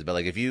ideas, but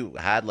like if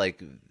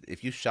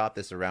you shop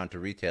this around to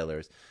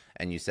retailers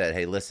and you said,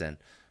 hey, listen,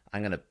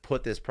 I'm gonna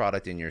put this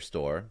product in your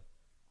store,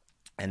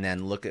 and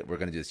then we're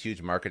gonna do this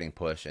huge marketing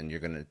push, and you're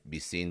gonna be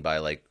seen by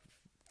like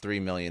 3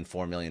 million,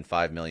 4 million,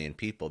 5 million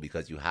people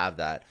because you have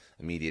that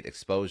immediate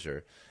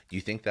exposure. Do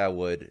you think that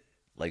would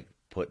like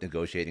put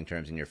negotiating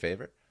terms in your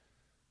favor?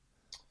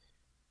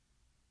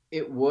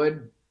 it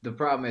would. The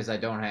problem is I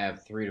don't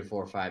have 3 to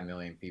 4 or 5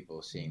 million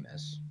people seeing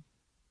this.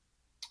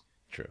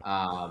 True.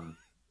 Um,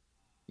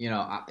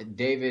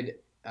 David,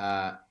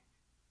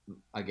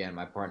 again,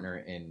 my partner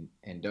in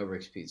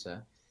Dobrik's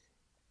Pizza,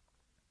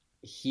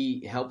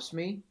 he helps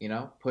me,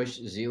 push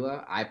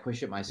Xeela. I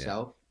push it Yeah.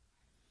 myself.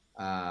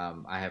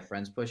 I have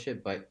friends push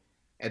it, but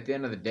at the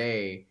end of the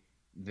day,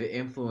 the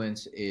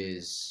influence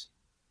is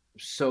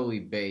solely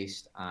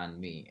based on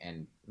me,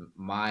 and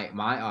my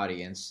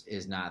audience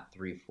is not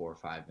 3, 4,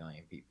 5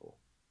 million people.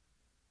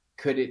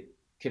 Could it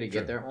could it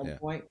get True. there at one Yeah.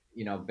 point?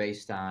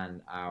 Based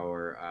on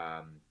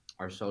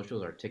our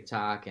socials, our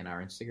TikTok and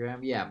our Instagram.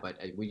 Yeah, but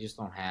we just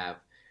don't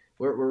have.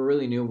 We're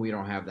really new. We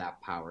don't have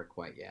that power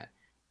quite yet.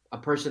 A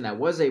person that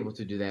was able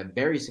to do that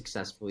very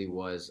successfully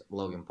was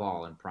Logan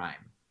Paul in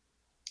Prime.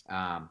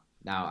 Now,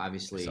 I saw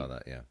obviously,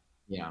 that.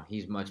 Yeah.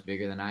 he's much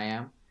bigger than I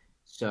am,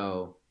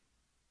 so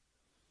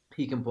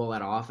he can pull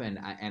that off, and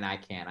I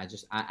can't.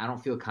 I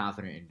don't feel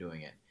confident in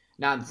doing it.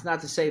 Now, it's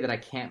not to say that I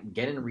can't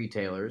get in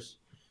retailers.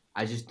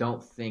 I just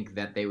don't think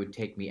that they would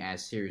take me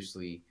as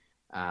seriously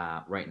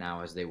right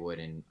now as they would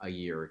in a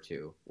year or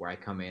two, where I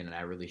come in and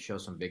I really show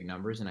some big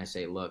numbers and I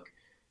say, look,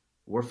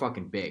 we're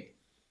fucking big.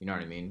 You know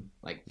what I mean?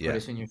 Like, put Yeah.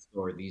 us in your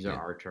store. These are Yeah.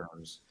 our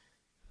terms.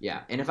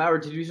 Yeah. And if I were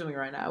to do something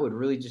right now, it would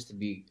really just to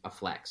be a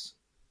flex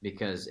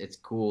because it's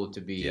cool to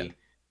Yeah. be.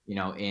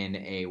 in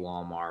a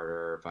Walmart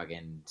or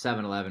fucking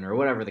 7-Eleven or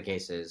whatever the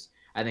case is.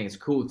 I think it's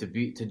cool to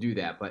do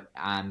that, but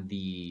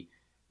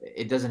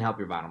it doesn't help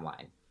your bottom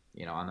line.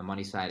 On the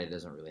money side, it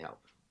doesn't really help.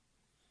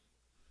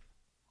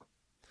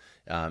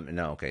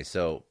 No, okay.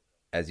 So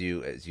as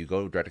you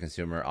go direct to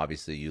consumer,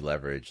 obviously you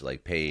leverage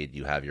like paid.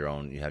 You have your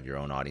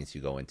own audience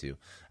you go into.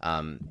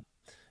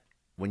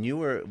 When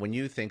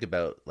you think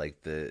about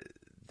like the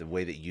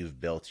way that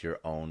you've built your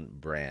own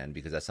brand,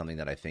 because that's something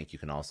that I think you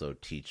can also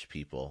teach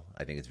people.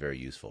 I think it's very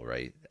useful,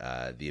 right?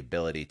 The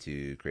ability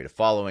to create a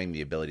following,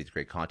 the ability to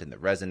create content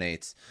that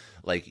resonates.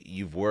 Like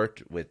you've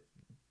worked with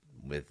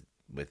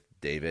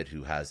David,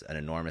 who has an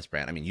enormous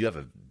brand. I mean, you have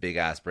a big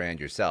ass brand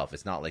yourself.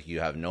 It's not like you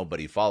have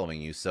nobody following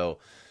you. So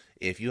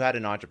if you had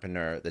an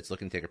entrepreneur that's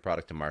looking to take a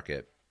product to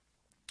market,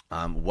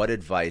 what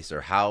advice or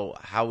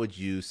how would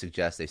you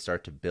suggest they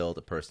start to build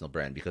a personal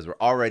brand? Because we're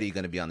already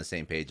going to be on the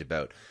same page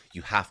about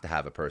you have to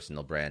have a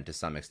personal brand to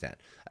some extent.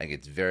 I think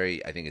it's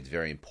very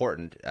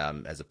important,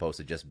 as opposed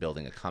to just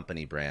building a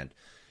company brand.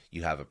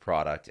 You have a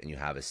product and you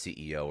have a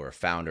CEO or a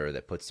founder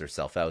that puts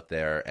themselves out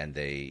there, and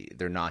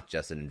they're not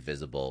just an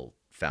invisible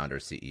founder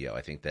CEO.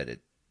 I think that it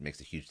makes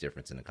a huge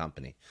difference in a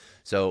company.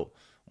 So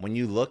when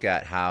you look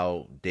at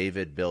how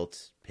David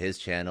built his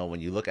channel, when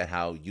you look at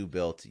how you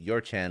built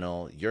your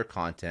channel, your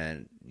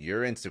content,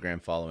 your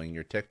Instagram following,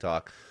 your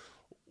TikTok,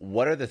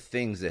 what are the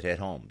things that hit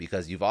home?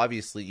 Because you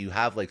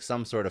have like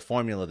some sort of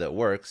formula that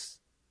works.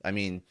 I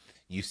mean,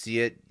 you see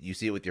it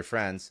with your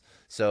friends.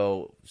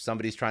 So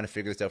somebody's trying to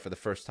figure this out for the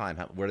first time.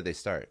 Where do they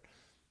start?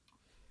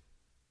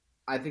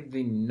 I think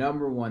the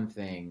number one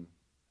thing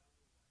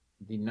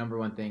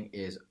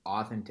is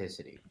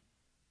authenticity.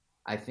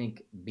 I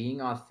think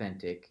being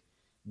authentic,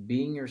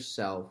 being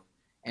yourself,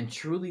 and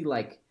truly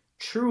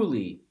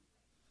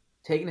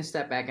taking a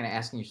step back and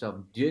asking yourself,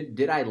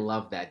 did I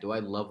love that? Do I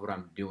love what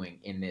I'm doing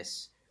in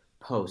this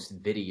post,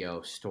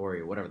 video,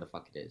 story, whatever the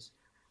fuck it is?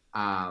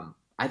 I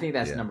think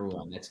that's number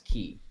one. That's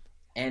key.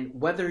 And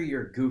whether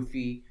you're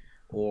goofy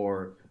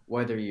or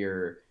whether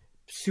you're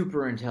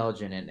super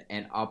intelligent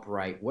and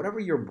upright, whatever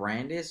your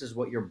brand is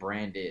what your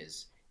brand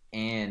is.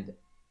 And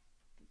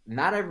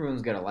not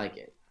everyone's going to like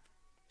it.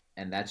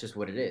 And that's just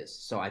what it is.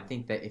 So I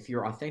think that if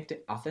you're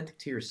authentic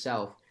to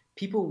yourself,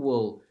 people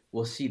will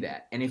see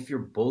that. And if you're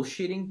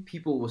bullshitting,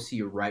 people will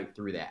see right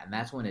through that. And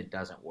that's when it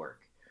doesn't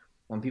work.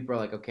 When people are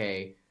like,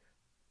 okay,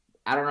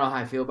 I don't know how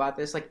I feel about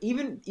this. Like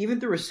even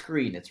through a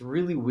screen, it's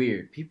really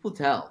weird. People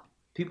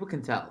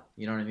can tell.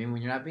 You know what I mean?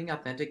 When you're not being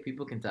authentic,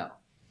 people can tell.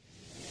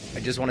 I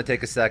just want to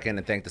take a second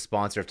and thank the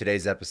sponsor of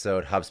today's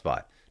episode,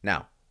 HubSpot.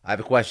 Now, I have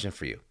a question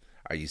for you.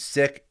 Are you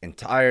sick and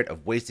tired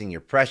of wasting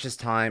your precious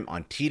time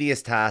on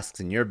tedious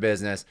tasks in your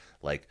business,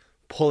 like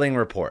pulling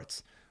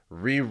reports,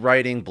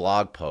 rewriting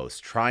blog posts,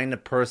 trying to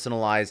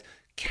personalize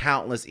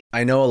countless...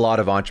 I know a lot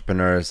of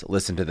entrepreneurs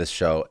listen to this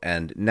show,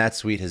 and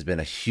NetSuite has been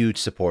a huge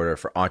supporter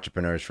for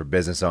entrepreneurs, for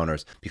business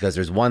owners, because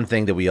there's one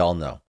thing that we all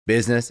know.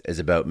 Business is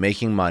about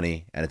making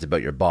money, and it's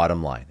about your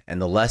bottom line.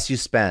 And the less you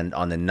spend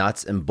on the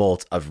nuts and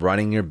bolts of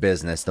running your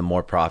business, the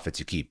more profits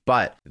you keep.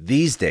 But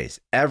these days,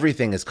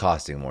 everything is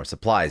costing more.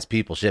 Supplies,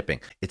 people,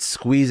 shipping. It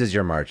squeezes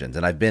your margins,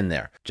 and I've been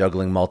there,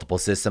 juggling multiple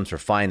systems for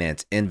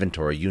finance,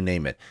 inventory, you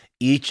name it,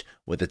 each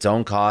with its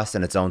own costs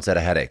and its own set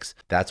of headaches.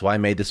 That's why I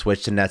made the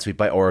switch to NetSuite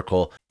by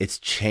Oracle. It's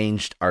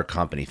changed our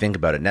company. Think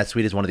about it.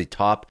 NetSuite is one of the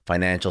top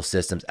financial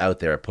systems out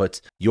there. It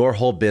puts your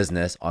whole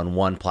business on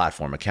one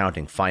platform: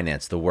 accounting,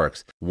 finance, the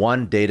works.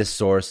 One data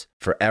source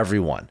for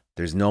everyone.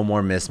 There's no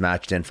more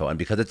mismatched info. And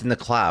because it's in the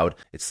cloud,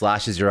 it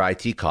slashes your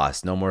IT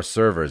costs. No more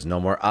servers, no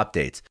more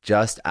updates.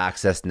 Just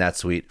access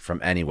NetSuite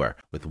from anywhere.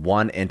 With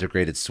one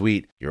integrated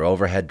suite, your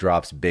overhead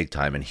drops big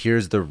time. And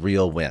here's the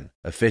real win: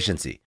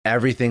 efficiency.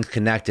 Everything's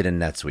connected in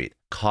NetSuite.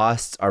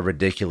 Costs are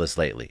ridiculous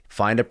lately.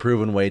 Find a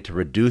proven way to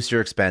reduce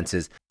your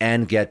expenses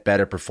and get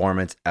better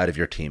performance out of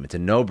your team. It's a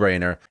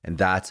no-brainer, and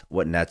that's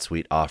what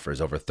NetSuite offers.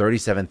 Over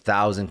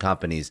 37,000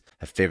 companies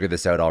have figured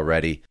this out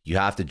already. You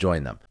have to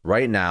join them.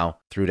 Right now,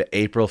 through to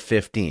April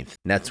 15th,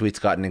 NetSuite's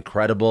got an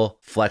incredible,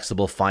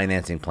 flexible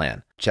financing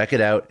plan. Check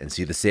it out and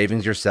see the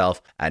savings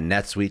yourself at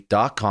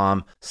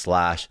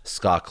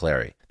netsuite.com/Scott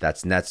Clary.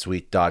 That's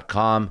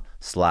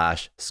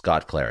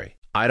netsuite.com/Scott Clary.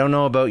 I don't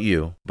know about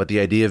you, but the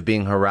idea of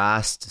being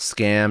harassed,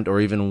 scammed, or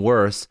even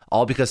worse,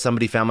 all because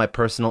somebody found my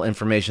personal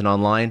information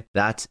online,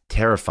 that's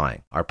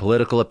terrifying. Our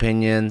political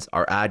opinions,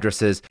 our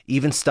addresses,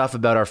 even stuff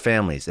about our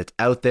families, it's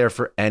out there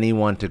for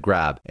anyone to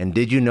grab. And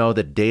did you know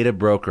that data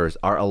brokers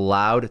are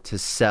allowed to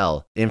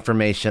sell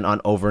information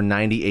on over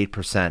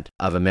 98%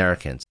 of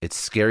Americans? It's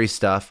scary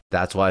stuff.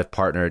 That's why I've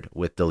partnered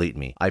with Delete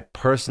Me. I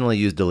personally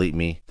use Delete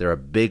Me. They're a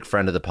big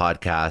friend of the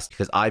podcast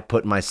because I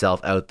put myself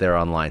out there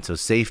online. So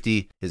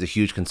safety is a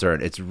huge concern.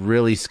 hard. It's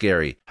really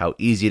scary how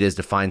easy it is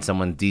to find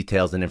someone's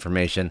details and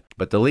information,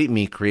 but Delete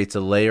Me creates a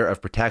layer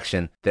of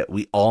protection that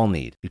we all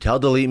need. You tell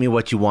Delete Me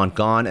what you want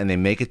gone, and they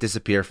make it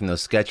disappear from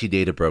those sketchy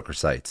data broker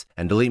sites.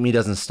 And Delete Me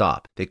doesn't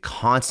stop. They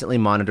constantly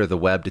monitor the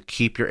web to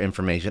keep your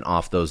information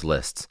off those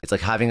lists. It's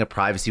like having a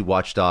privacy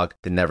watchdog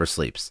that never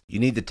sleeps. You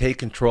need to take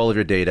control of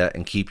your data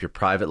and keep your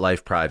private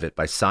life private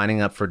by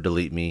signing up for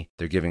Delete Me.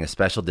 They're giving a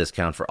special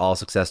discount for all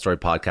Success Story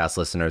podcast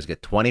listeners.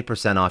 Get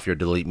 20% off your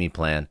Delete Me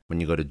plan when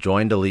you go to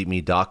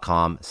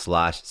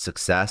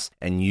joindeleteme.com/success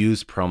and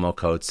use promo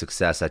code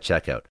success at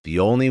checkout. The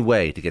only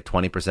way to get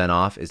 20%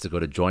 off is to go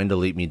to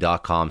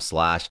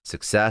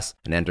joindeleteme.com/success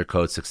and enter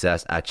code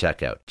success at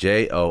checkout.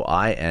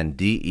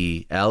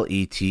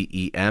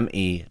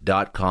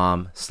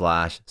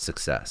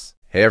 joindeleteme.com/success.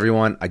 Hey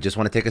everyone, I just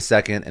want to take a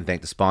second and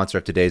thank the sponsor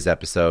of today's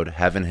episode,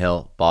 Heaven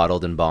Hill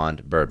Bottled and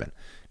Bond Bourbon.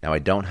 Now, I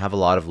don't have a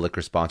lot of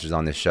liquor sponsors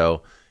on this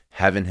show.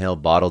 Heaven Hill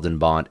Bottled and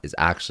Bond is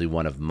actually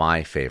one of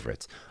my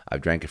favorites.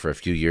 I've drank it for a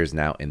few years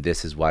now, and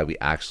this is why we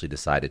actually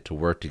decided to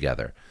work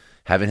together.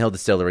 Heaven Hill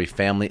Distillery,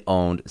 family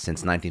owned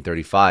since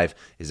 1935,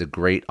 is a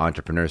great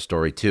entrepreneur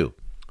story too.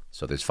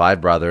 So there's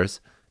 5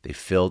 brothers. They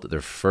filled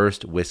their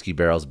first whiskey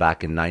barrels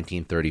back in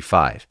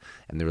 1935,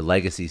 and their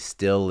legacy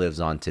still lives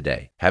on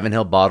today. Heaven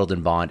Hill Bottled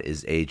and Bond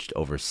is aged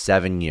over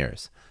 7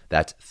 years.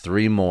 That's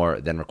 3 more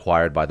than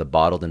required by the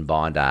Bottled and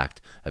Bond Act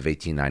of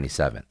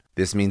 1897.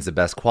 This means the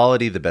best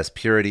quality, the best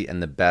purity,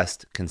 and the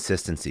best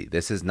consistency.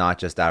 This is not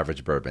just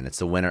average bourbon. It's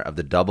the winner of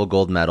the double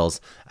gold medals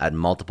at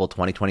multiple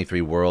 2023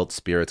 World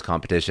Spirits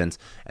competitions,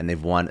 and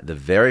they've won the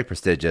very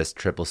prestigious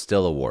Triple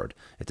Still Award.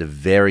 It's a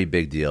very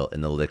big deal in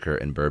the liquor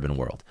and bourbon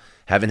world.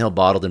 Heaven Hill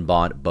Bottled and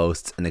Bond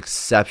boasts an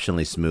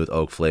exceptionally smooth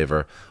oak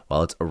flavor,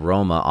 while its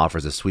aroma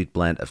offers a sweet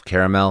blend of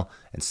caramel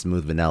and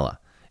smooth vanilla.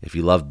 If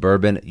you love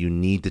bourbon, you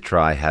need to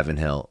try Heaven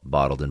Hill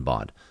Bottled and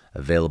Bond.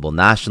 Available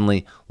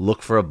nationally,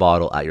 look for a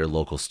bottle at your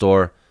local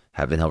store.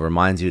 Heaven Hill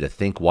reminds you to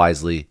think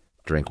wisely,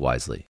 drink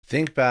wisely.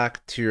 Think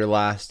back to your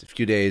last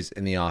few days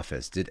in the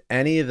office. Did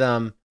any of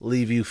them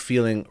leave you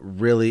feeling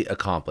really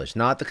accomplished?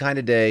 Not the kind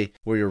of day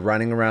where you're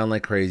running around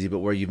like crazy, but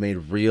where you've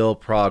made real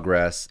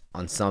progress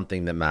on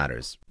something that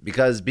matters.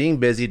 Because being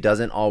busy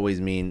doesn't always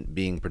mean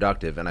being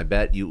productive, and I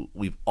bet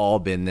we've all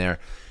been there.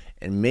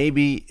 And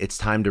maybe it's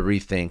time to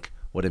rethink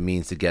what it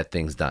means to get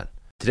things done.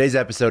 Today's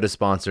episode is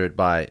sponsored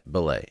by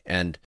Belay,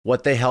 and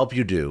what they help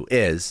you do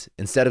is,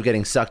 instead of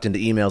getting sucked into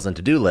emails and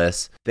to-do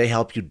lists, they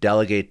help you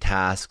delegate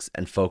tasks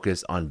and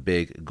focus on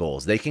big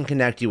goals. They can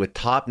connect you with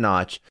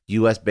top-notch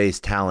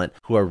US-based talent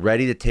who are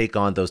ready to take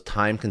on those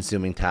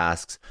time-consuming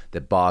tasks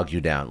that bog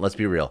you down. Let's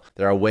be real.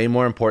 There are way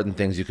more important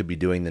things you could be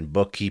doing than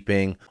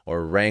bookkeeping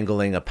or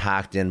wrangling a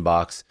packed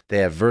inbox. They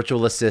have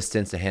virtual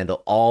assistants to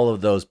handle all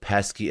of those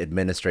pesky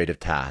administrative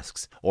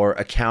tasks, or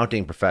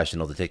accounting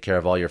professional to take care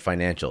of all your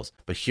financials.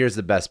 But here's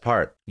the best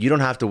part. You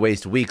don't have to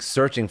waste weeks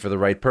searching for the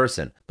right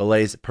person.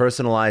 Belay's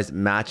personalized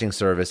matching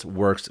service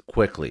works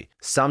quickly,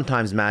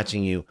 sometimes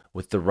matching you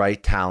with the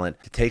right talent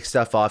to take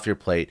stuff off your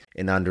plate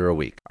in under a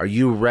week. Are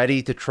you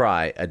ready to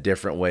try a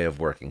different way of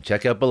working?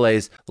 Check out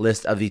Belay's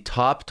list of the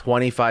top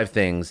 25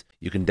 things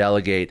you can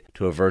delegate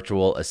to a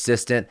virtual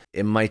assistant.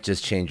 It might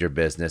just change your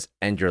business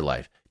and your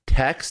life.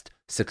 Text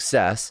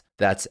SUCCESS,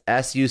 that's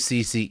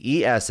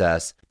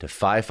SUCCESS, to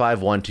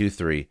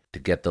 55123 to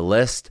get the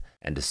list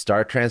and to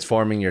start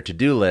transforming your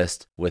to-do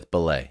list with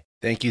Belay.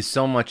 Thank you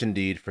so much,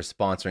 Indeed, for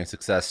sponsoring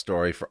Success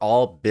Story. For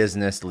all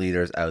business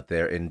leaders out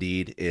there,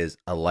 Indeed is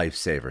a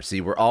lifesaver. See,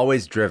 we're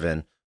always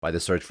driven by the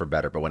search for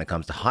better, but when it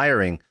comes to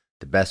hiring,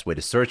 the best way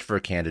to search for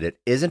a candidate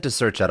isn't to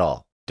search at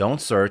all.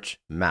 Don't search,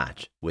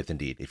 match with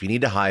Indeed. If you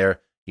need to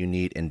hire, you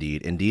need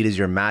Indeed. Indeed is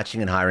your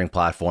matching and hiring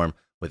platform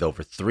with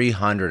over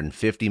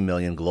 350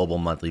 million global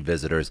monthly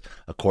visitors,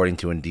 according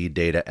to Indeed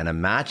data, and a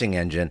matching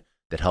engine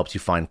that helps you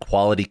find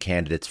quality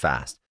candidates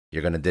fast.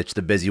 You're going to ditch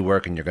the busy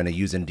work and you're going to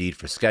use Indeed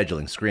for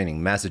scheduling,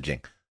 screening,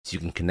 messaging, so you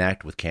can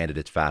connect with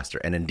candidates faster.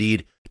 And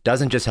Indeed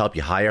doesn't just help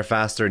you hire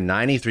faster.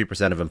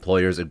 93% of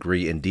employers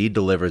agree Indeed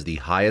delivers the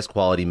highest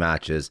quality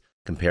matches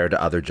compared to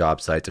other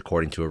job sites,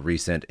 according to a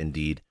recent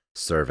Indeed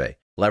survey.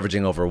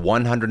 Leveraging over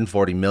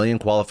 140 million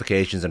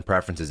qualifications and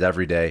preferences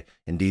every day,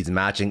 Indeed's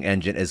matching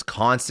engine is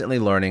constantly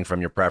learning from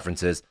your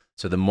preferences.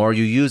 So the more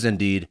you use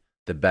Indeed,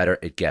 the better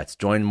it gets.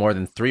 Join more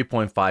than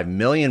 3.5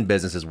 million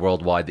businesses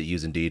worldwide that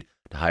use Indeed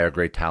to hire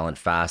great talent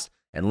fast.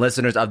 And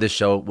listeners of this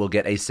show will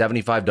get a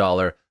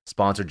 $75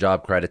 sponsored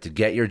job credit to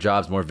get your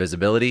jobs more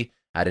visibility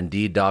at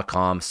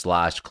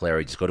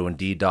Indeed.com/Clary. Just go to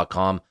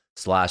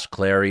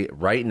Indeed.com/Clary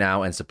right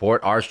now and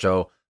support our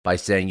show by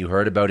saying you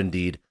heard about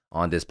Indeed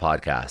on this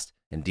podcast.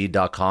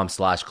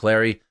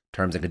 Indeed.com/Clary.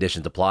 Terms and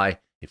conditions apply.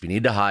 If you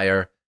need to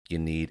hire, you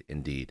need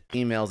Indeed.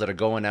 Emails that are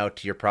going out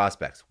to your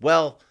prospects.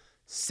 Well,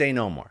 say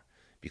no more,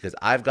 because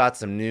I've got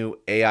some new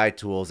AI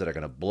tools that are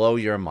going to blow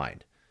your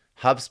mind.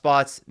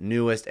 HubSpot's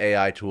newest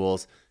AI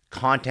tools,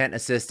 Content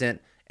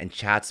Assistant and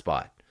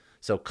ChatSpot.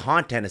 So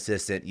Content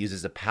Assistant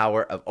uses the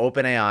power of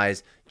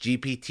OpenAI's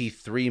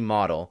GPT-3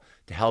 model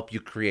to help you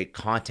create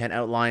content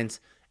outlines,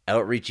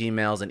 outreach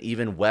emails, and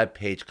even web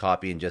page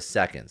copy in just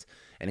seconds.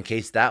 And in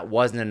case that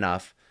wasn't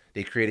enough,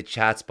 they created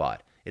ChatSpot.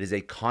 It is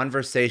a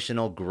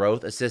conversational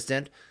growth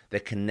assistant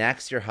that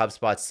connects your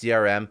HubSpot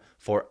CRM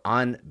for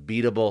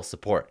unbeatable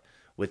support.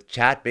 With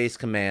chat-based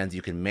commands,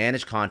 you can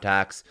manage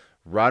contacts,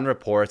 run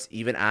reports,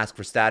 even ask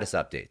for status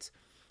updates.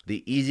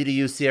 The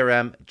easy-to-use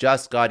CRM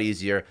just got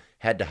easier.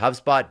 Head to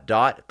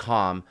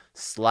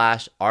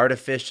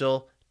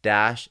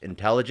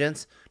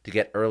HubSpot.com/artificial-intelligence to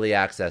get early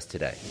access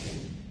today.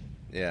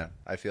 Yeah,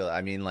 I feel.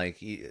 I mean,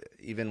 like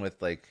even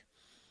with like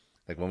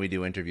when we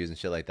do interviews and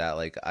shit like that,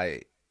 like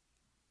I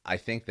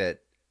think that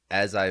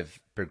as I've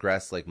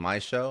progressed like my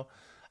show,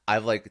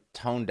 I've like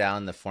toned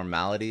down the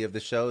formality of the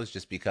shows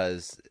just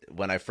because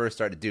when I first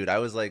started, dude, I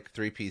was like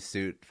three-piece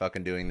suit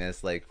fucking doing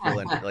this, like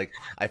feeling like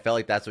I felt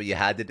like that's what you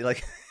had to do.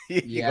 Like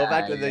you go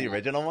back to the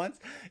original ones,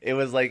 it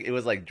was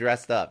like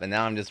dressed up, and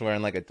now I'm just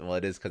wearing like a, well,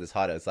 it is because it's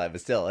hot outside,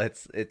 but still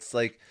it's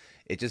like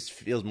it just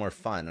feels more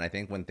fun. And I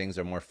think when things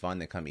are more fun,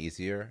 they come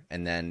easier,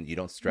 and then you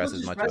don't stress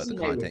as much about the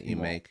content you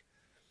make.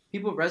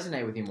 People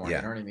resonate with you more. Yeah.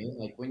 You know what I mean?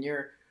 Like when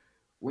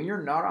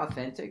you're not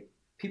authentic,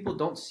 people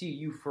don't see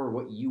you for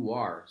what you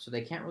are, so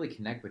they can't really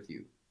connect with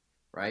you,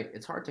 right?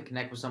 It's hard to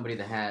connect with somebody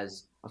that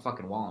has a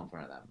fucking wall in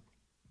front of them.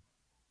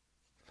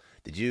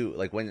 Did you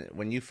like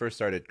when you first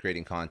started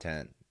creating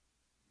content?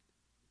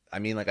 I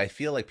mean, like I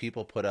feel like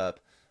people put up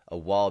a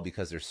wall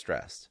because they're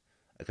stressed.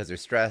 Because they're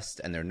stressed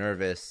and they're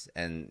nervous,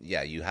 and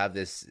yeah, you have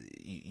this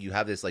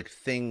like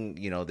thing,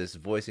 you know, this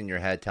voice in your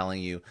head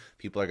telling you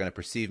people are going to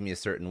perceive me a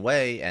certain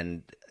way,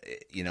 and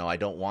you know, I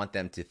don't want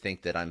them to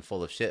think that I'm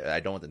full of shit.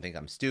 I don't want them to think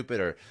I'm stupid,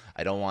 or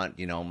I don't want,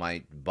 you know,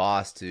 my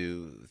boss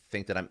to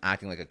think that I'm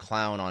acting like a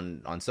clown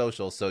on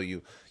social. So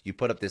you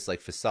put up this like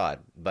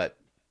facade. But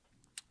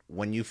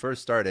when you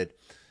first started,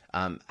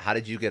 how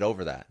did you get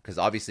over that? Because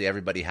obviously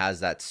everybody has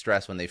that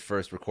stress when they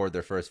first record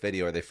their first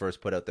video or they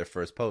first put out their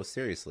first post.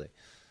 Seriously.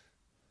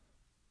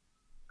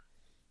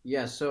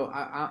 Yeah, so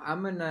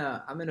I'm in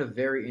a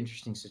very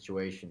interesting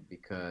situation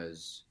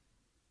because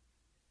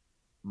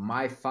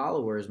my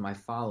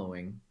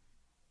following,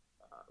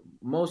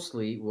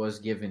 mostly was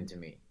given to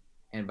me,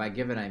 and by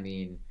given I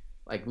mean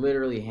like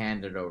literally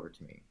handed over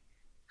to me.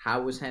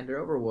 How it was handed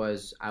over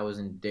was I was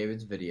in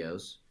David's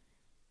videos,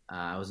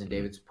 I was in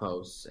David's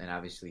posts, and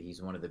obviously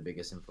he's one of the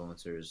biggest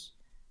influencers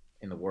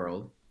in the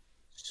world.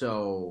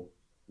 So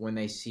when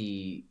they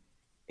see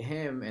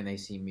him and they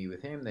see me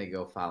with him, they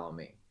go follow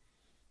me.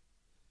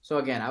 So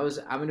again,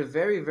 I'm in a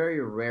very, very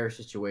rare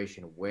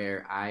situation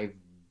where I've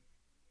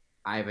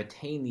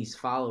attained these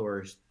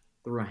followers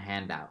through a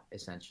handout,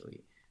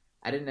 essentially.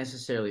 I didn't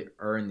necessarily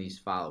earn these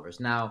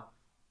followers. Now,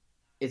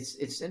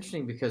 it's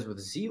interesting because with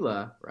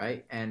Xeela,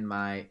 right, and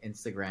my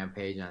Instagram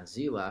page on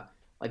Xeela,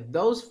 like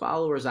those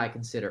followers I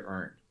consider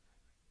earned.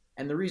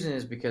 And the reason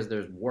is because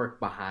there's work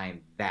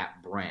behind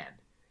that brand.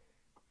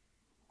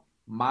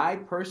 My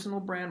personal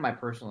brand, my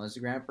personal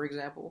Instagram, for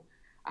example,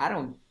 I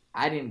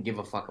didn't give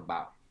a fuck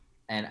about.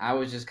 And I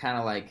was just kind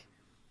of like,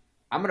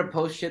 I'm gonna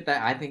post shit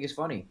that I think is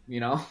funny,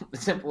 you know, as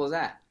simple as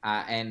that.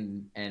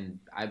 And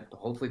I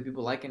hopefully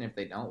people like it. And if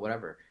they don't,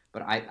 whatever.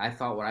 But I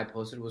thought what I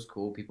posted was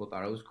cool. People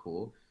thought it was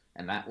cool,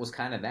 and that was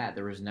kind of that.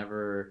 There was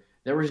never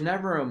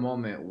a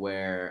moment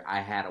where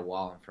I had a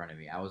wall in front of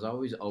me. I was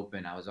always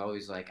open. I was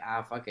always like,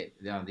 fuck it.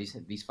 You know,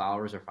 these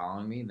followers are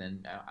following me.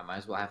 Then I might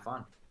as well have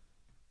fun.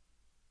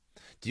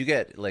 Do you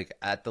get like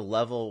at the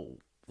level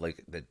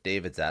like that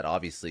David's at?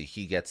 Obviously,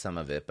 he gets some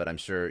of it, but I'm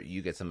sure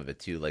you get some of it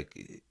too. Like,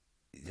 do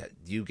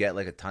you get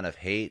like a ton of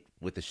hate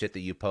with the shit that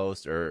you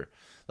post, or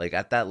like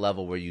at that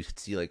level where you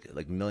see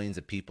like millions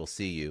of people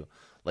see you?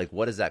 Like,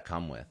 what does that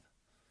come with?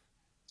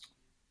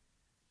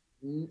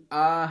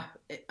 I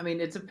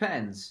mean, it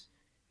depends.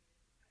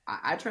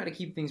 I try to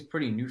keep things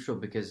pretty neutral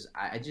because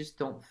I just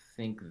don't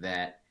think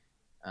that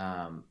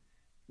um,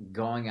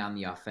 going on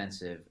the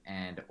offensive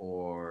and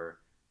or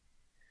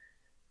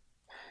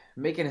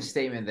making a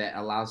statement that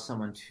allows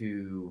someone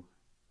to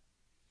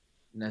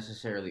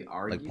necessarily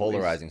argue Like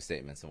polarizing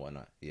statements and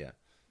whatnot. Yeah.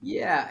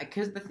 Yeah,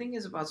 because the thing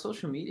is about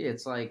social media,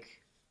 it's like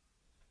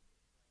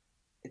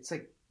it's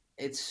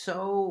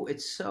so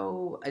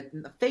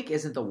fake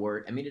isn't the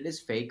word. I mean, it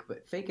is fake,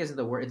 but fake isn't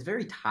the word. It's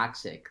very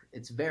toxic.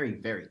 It's very,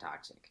 very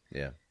toxic.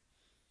 Yeah.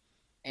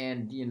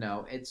 And you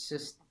know, it's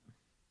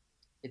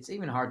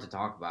even hard to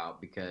talk about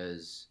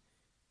because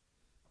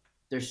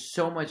there's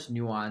so much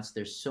nuance,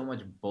 there's so much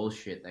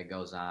bullshit that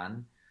goes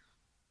on,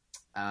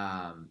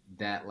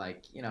 that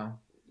like, you know,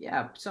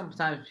 yeah,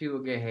 sometimes people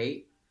get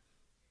hate,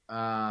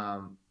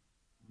 and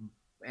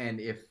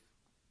if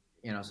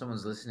you know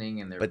someone's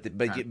listening and they're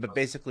but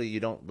basically you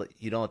don't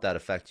let that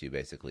affect you.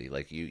 Basically,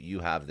 like you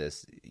have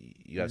this,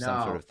 you have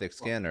some sort of thick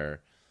skin,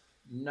 or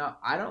no,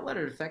 I don't let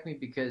it affect me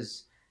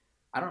because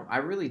I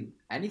really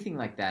anything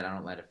like that I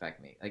don't let it affect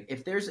me. Like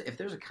if there's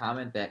a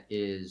comment that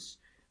is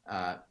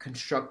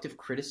constructive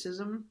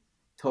criticism,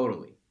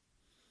 totally,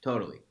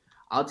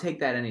 I'll take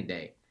that any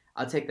day.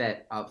 I'll take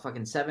that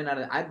fucking 7 out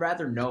of. I'd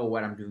rather know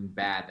what I'm doing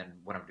bad than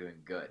what I'm doing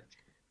good.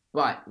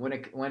 But when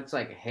it's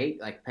like hate,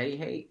 like petty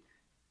hate,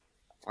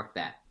 fuck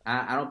that.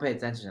 I don't pay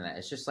attention to that.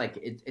 It's just like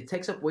it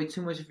takes up way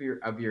too much of your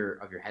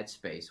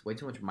headspace, way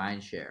too much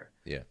mind share.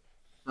 Yeah.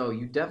 So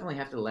you definitely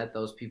have to let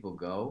those people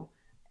go.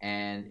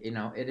 And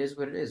it is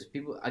what it is.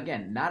 People,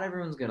 again, not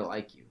everyone's gonna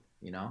like you,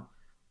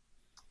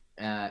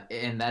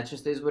 and that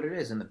just is what it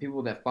is. And the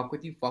people that fuck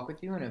with you.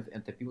 And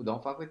if the people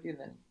don't fuck with you,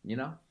 then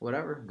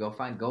whatever.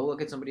 Go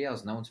look at somebody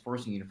else. No one's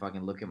forcing you to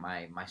fucking look at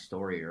my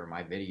story or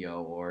my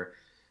video or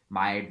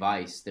my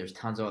advice. There's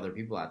tons of other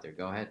people out there.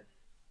 Go ahead.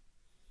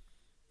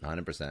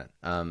 100%.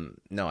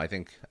 No, I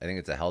think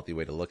it's a healthy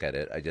way to look at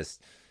it. I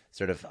just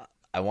sort of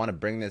I want to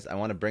bring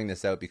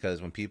this out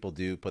because when people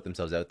do put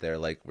themselves out there,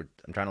 like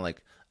I'm trying to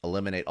like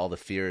eliminate all the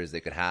fears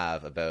they could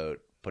have about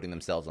putting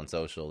themselves on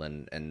social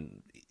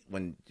and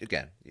when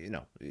again,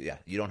 yeah,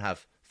 you don't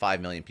have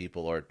 5 million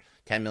people or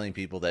 10 million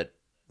people that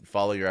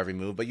follow your every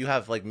move, but you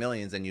have like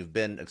millions and you've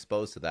been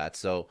exposed to that.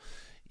 So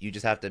you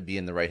just have to be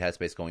in the right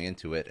headspace going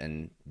into it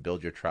and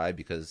build your tribe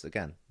because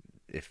again,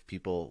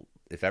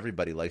 if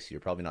everybody likes you,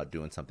 you're probably not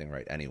doing something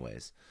right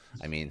anyways.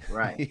 I mean,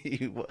 Right.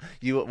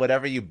 you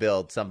whatever you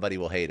build, somebody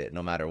will hate it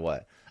no matter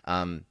what.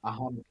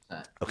 100%.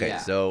 Okay, Yeah.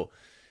 so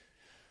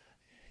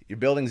you're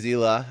building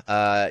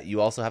Xeela.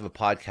 You also have a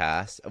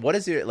podcast. What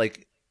is your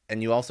like?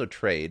 And you also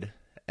trade,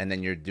 and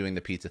then you're doing the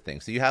pizza thing.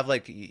 So you have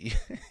like you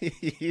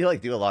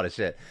like do a lot of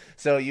shit.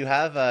 So you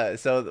have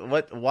so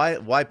what?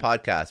 Why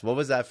podcast? What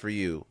was that for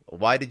you?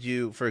 Why did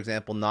you, for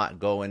example, not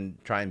go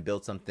and try and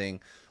build something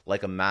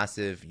like a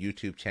massive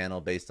YouTube channel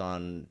based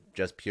on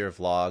just pure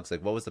vlogs?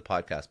 Like, what was the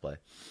podcast play?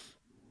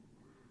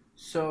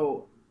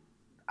 So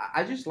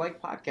I just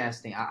like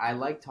podcasting. I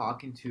like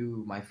talking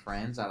to my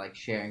friends. I like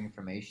sharing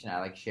information. I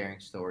like sharing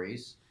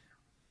stories,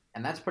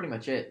 and that's pretty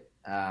much it.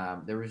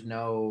 There was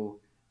no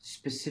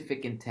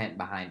specific intent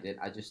behind it.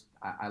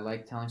 I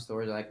like telling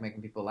stories. I like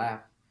making people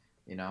laugh.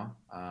 You know.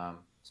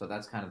 So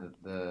that's kind of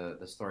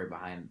the story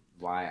behind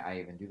why I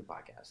even do the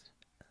podcast.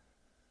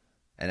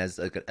 And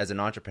as an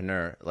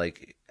entrepreneur,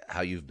 like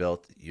how you've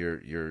built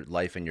your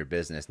life and your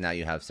business, now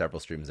you have several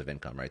streams of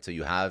income, right? So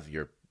you have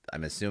your,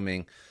 I'm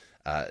assuming,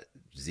 uh,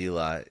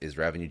 Xeela is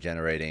revenue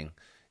generating.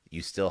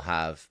 You still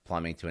have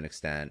plumbing to an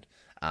extent.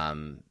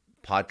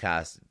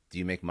 Podcast, do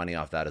you make money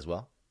off that as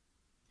well?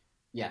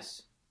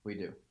 Yes, we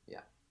do.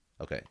 Yeah.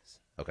 Okay,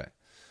 okay,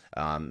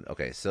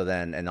 okay. So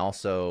then, and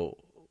also,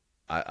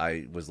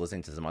 I was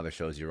listening to some other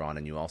shows you're on,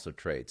 and you also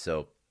trade.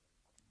 So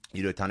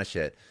you do a ton of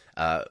shit.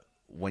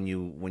 When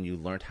you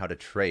learned how to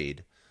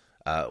trade,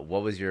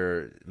 what was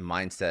your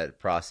mindset,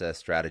 process,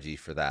 strategy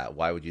for that?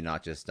 Why would you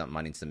not just dump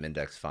money in some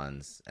index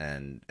funds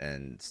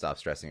and stop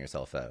stressing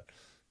yourself out?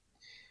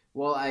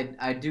 Well,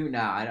 I do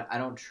now. I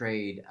don't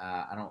trade.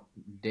 I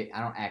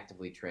don't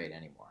actively trade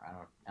anymore.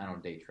 I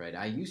don't day trade.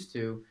 I used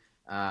to,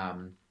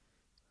 um,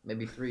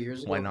 maybe 3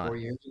 years Why ago, not? 4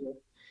 years ago.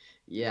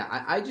 Yeah,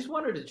 I just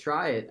wanted to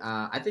try it.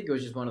 I think it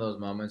was just one of those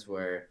moments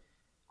where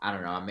I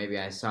don't know. Maybe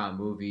I saw a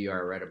movie or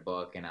I read a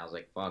book, and I was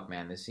like, "Fuck,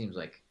 man, this seems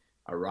like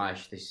a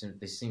rush. This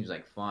seems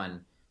like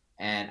fun."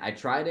 And I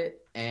tried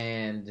it,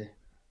 and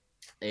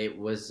it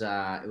was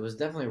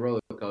definitely a roller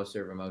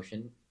coaster of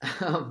emotion.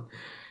 Um,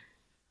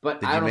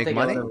 but Did I you don't make think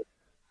I would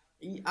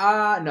money?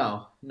 have.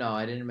 No, no,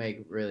 I didn't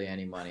make really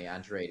any money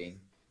on trading.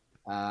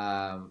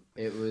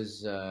 It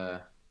was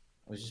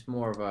just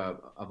more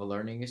of a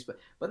learning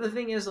experience. But the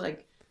thing is,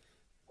 like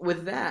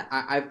with that,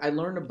 I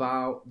learned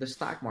about the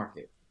stock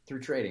market through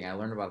trading. I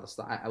learned about the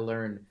stock. I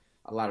learned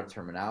a lot of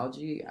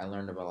terminology. I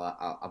learned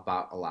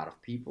about a lot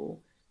of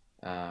people,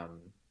 um,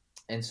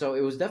 and so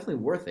it was definitely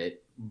worth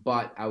it.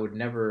 But I would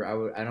never.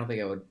 I don't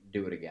think I would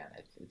do it again.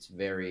 It's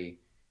very.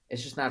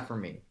 It's just not for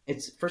me.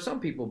 It's for some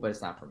people, but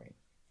it's not for me.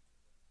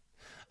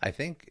 I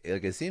think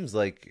like it seems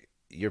like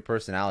your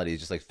personality is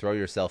just like throw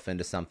yourself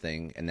into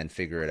something and then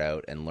figure it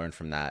out and learn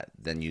from that.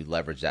 Then you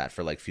leverage that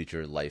for like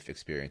future life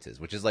experiences,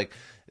 which is like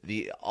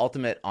the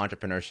ultimate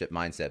entrepreneurship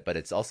mindset. But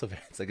it's also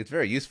it's like it's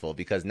very useful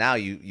because now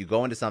you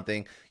go into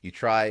something, you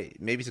try,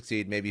 maybe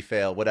succeed, maybe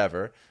fail,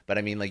 whatever. But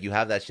I mean, like you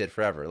have that shit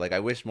forever. Like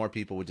I wish more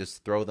people would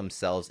just throw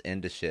themselves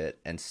into shit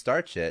and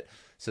start shit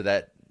so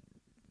that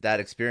that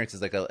experience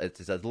is like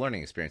it's a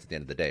learning experience at the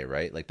end of the day,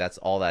 right? Like that's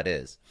all that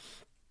is.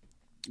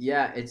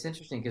 Yeah, it's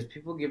interesting because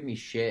people give me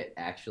shit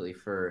actually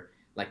for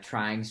like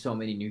trying so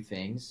many new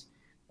things.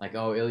 Like,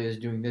 oh, Ilya's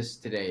doing this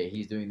today,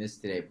 he's doing this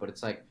today, but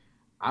it's like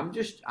I'm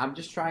just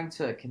trying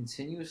to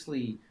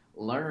continuously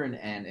learn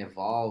and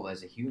evolve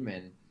as a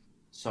human.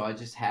 So I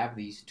just have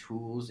these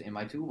tools in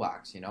my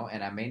toolbox, and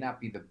I may not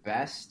be the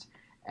best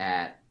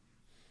at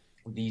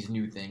these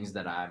new things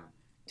that I'm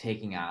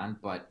taking on,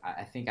 but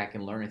I think I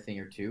can learn a thing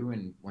or two.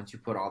 And once you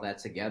put all that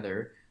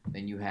together,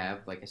 then you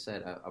have, like I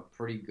said, uh, a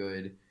pretty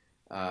good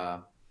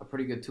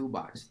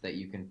toolbox that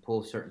you can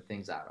pull certain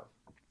things out of.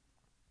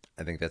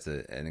 I think that's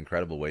an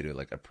incredible way to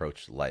like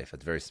approach life.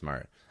 It's very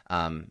smart.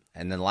 And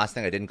then the last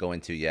thing I didn't go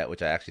into yet,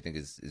 which I actually think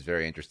is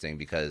very interesting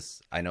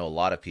because I know a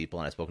lot of people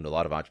and I've spoken to a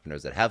lot of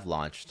entrepreneurs that have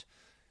launched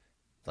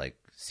like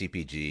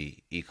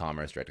CPG,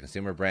 e-commerce, direct to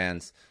consumer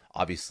brands.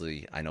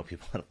 Obviously, I know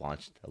people that have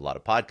launched a lot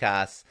of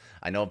podcasts.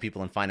 I know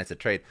people in finance that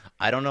trade.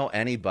 I don't know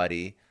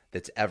anybody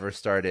that's ever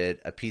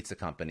started a pizza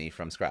company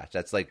from scratch.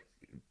 That's like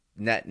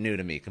net new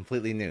to me,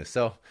 completely new.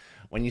 So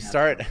when you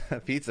start Absolutely. a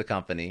pizza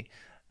company,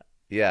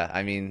 yeah,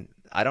 I mean,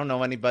 I don't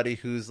know anybody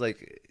who's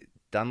like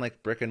done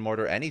like brick and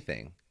mortar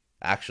anything.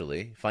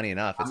 Actually, funny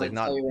enough, I'm it's like gonna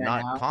tell you right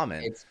not now,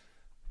 common.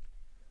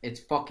 it's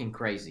fucking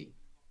crazy.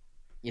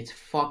 It's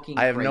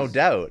I fucking have no crazy.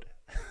 doubt.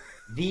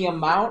 The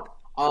amount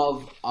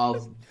of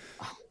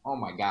oh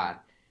my god,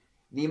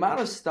 the amount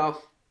of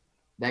stuff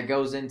that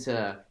goes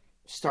into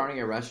starting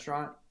a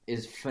restaurant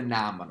is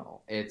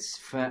phenomenal. It's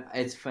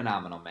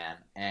phenomenal, man.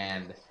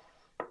 And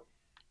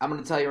I'm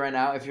going to tell you right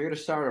now, if you're going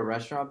to start a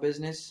restaurant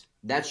business,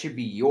 that should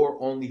be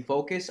your only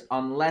focus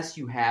unless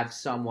you have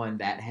someone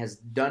that has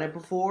done it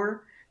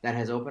before, that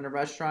has opened a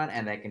restaurant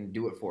and that can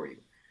do it for you.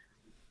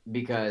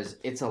 Because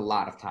it's a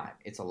lot of time.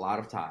 It's a lot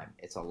of time.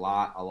 It's a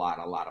lot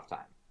of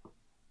time.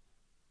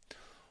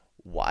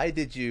 Why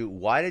did you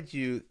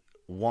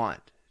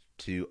want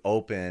to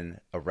open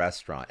a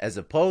restaurant as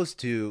opposed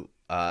to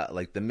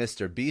like the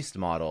Mr. Beast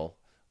model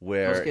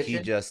Ghost where he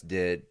Kitchen. just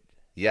did,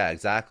 yeah,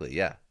 exactly,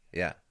 yeah,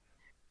 yeah,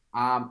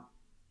 Um,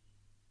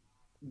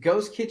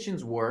 Ghost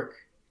Kitchens work.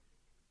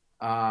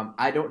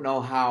 I don't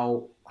know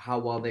how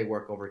well they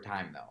work over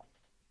time though,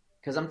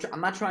 because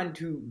I'm not trying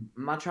to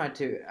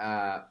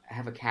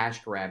have a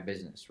cash grab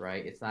business,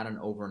 right? It's not an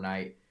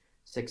overnight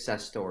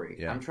success story.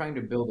 yeah, I'm trying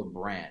to build a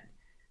brand.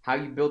 How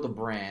you build a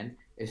brand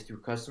is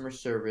through customer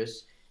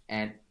service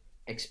and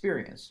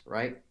experience,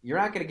 right? You're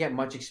not going to get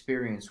much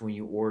experience when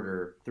you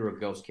order through a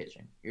ghost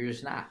kitchen. You're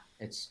just not.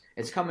 It's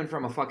coming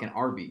from a fucking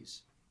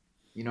Arby's.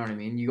 You know what I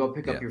mean? You go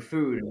pick up yeah. your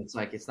food, and it's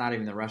like it's not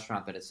even the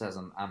restaurant that it says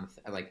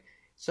like.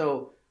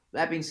 So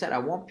that being said, I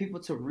want people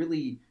to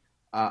really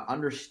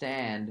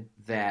understand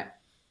that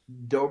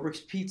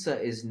Dobrik's Pizza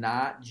is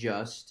not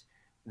just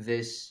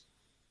this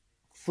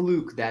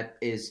fluke that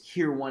is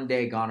here one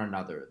day, gone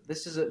another.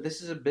 This is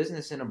a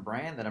business and a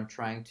brand that I'm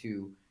trying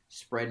to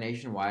spread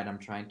nationwide. I'm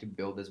trying to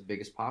build as big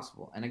as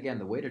possible. And again,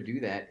 the way to do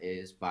that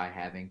is by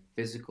having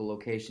physical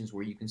locations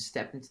where you can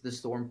step into the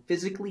store and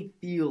physically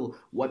feel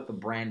what the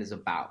brand is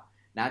about,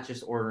 not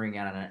just ordering it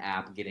on an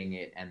app, getting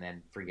it, and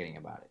then forgetting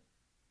about it.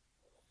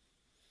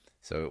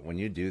 So when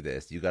you do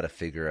this, you got to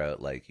figure out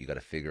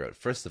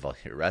first of all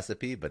your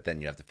recipe, but then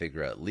you have to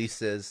figure out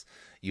leases.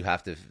 You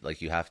have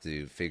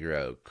to figure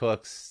out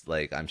cooks.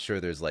 Like I'm sure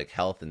there's like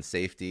health and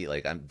safety.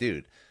 Like I'm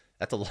dude,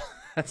 that's a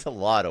that's a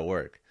lot of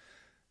work.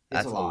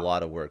 It's a That's a lot.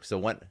 lot of work. So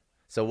what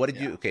did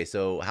you Yeah. okay,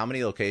 so how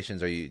many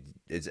locations are you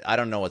is I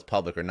don't know what's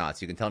public or not.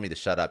 So you can tell me to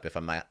shut up if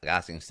I'm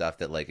asking stuff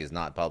that like is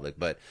not public,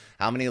 but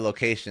how many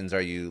locations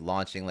are you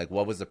launching? Like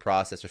what was the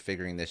process for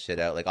figuring this shit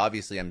out? Like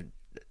obviously I'm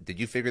did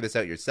you figure this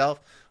out yourself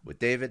with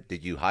David?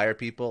 Did you hire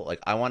people? Like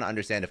I want to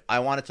understand if I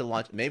wanted to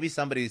launch maybe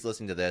somebody's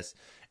listening to this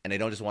and they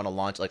don't just want to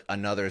launch like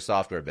another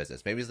software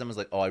business. Maybe someone's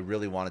like, "Oh, I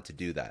really wanted to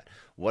do that."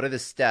 What are the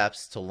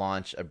steps to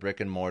launch a brick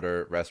and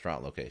mortar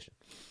restaurant location?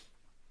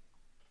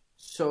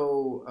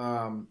 So,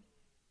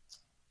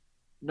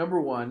 number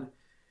one,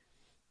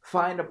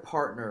 find a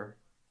partner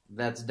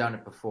that's done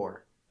it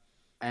before.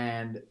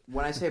 And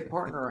when I say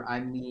partner, I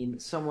mean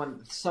someone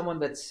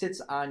that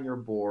sits on your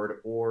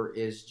board or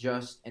is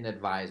just an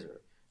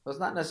advisor. So it's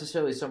not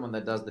necessarily someone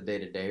that does the day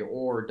to day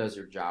or does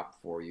your job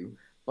for you,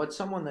 but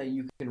someone that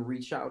you can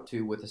reach out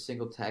to with a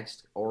single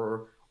text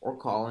or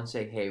call and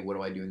say, "Hey, what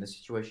do I do in this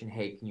situation?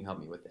 Hey, can you help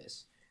me with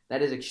this?"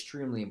 That is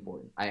extremely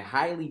important. I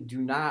highly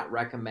do not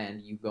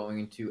recommend you going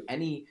into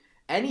any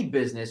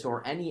business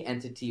or any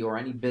entity or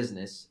any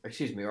business,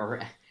 excuse me,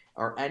 or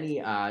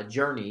any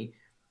journey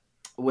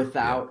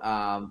Yeah.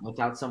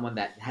 without someone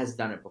that has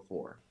done it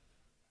before.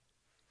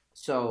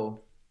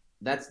 So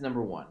that's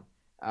number one.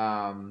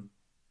 Um,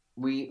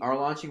 we are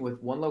launching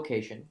with one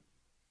location,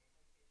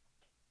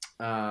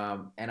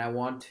 and I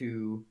want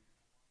to.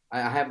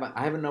 I have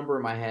a number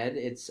in my head.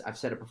 It's I've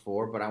said it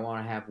before, but I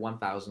want to have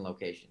 1,000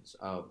 locations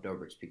of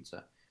Dobrik's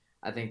Pizza.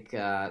 I think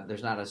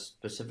there's not a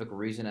specific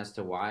reason as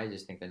to why. I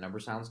just think the number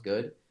sounds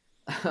good,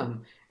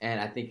 and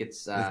I think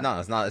It's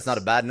not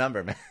a bad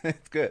number, man.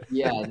 It's good.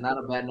 yeah, not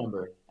a bad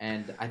number.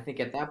 And I think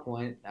at that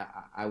point,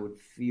 I would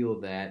feel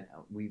that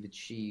we've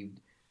achieved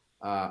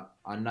a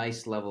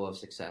nice level of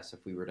success if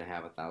we were to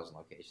have 1,000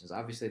 locations.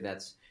 Obviously,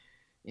 that's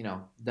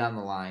down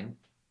the line,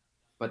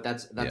 but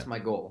Yeah. that's my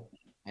goal,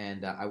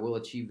 and I will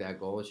achieve that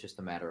goal. It's just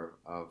a matter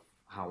of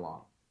how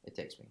long it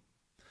takes me.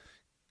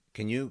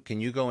 Can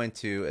you go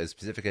into as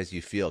specific as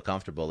you feel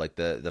comfortable, like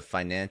the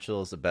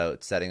financials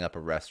about setting up a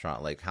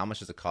restaurant? Like how much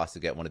does it cost to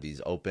get one of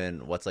these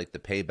open? What's like the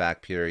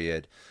payback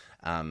period?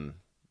 Um,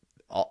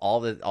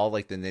 all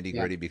like the nitty Yeah.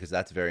 gritty because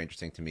that's very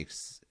interesting to me.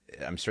 'Cause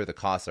I'm sure the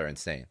costs are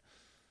insane.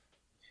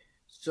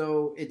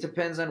 So it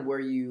depends on where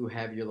you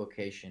have your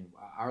location.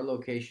 Our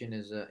location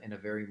is in a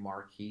very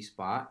marquee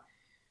spot,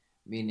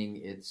 meaning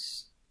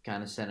it's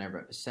kind of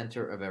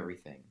center of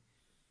everything.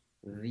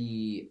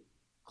 The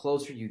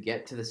closer you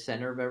get to the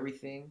center of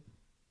everything,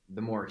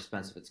 the more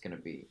expensive it's going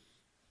to be.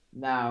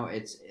 Now,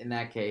 it's in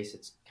that case,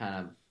 it's kind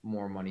of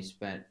more money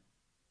spent,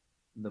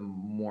 the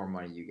more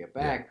money you get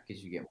Yeah. back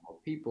because you get more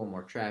people,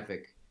 more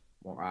traffic,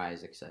 more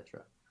eyes,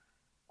 etc.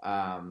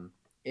 Um,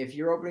 If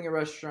you're opening a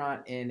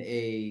restaurant in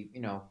a,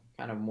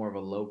 kind of more of a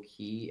low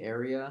key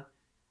area,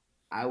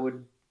 I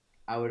would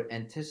I would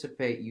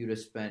anticipate you to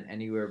spend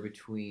anywhere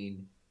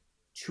between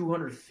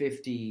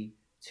 250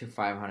 to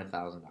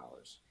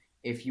 $500,000.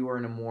 If you are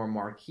in a more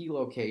marquee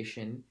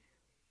location,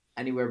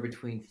 anywhere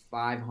between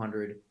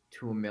 500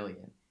 to a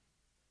million.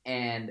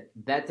 And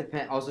that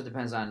also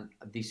depends on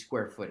the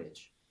square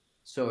footage.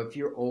 So if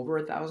you're over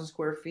 1,000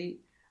 square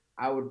feet,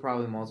 I would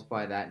probably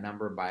multiply that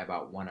number by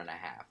about one and a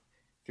half.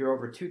 If you're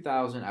over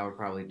 2,000, I would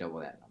probably double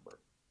that number.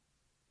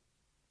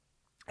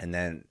 And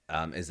then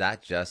is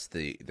that just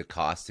the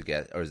cost to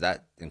get, or is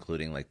that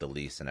including like the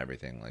lease and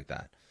everything like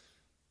that?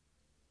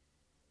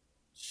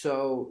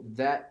 So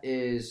that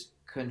is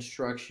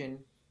construction,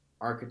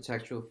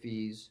 architectural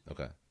fees,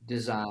 Okay.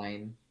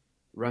 design,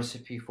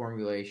 recipe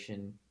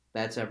formulation.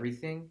 That's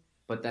everything,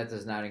 but that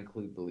does not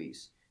include the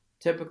lease.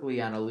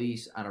 Typically, on a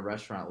lease, on a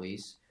restaurant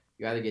lease,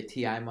 you either get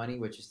TI money,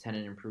 which is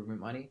tenant improvement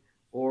money,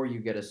 or you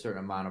get a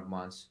certain amount of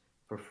months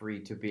for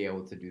free to be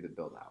able to do the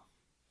build out.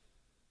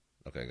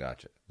 Okay,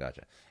 gotcha,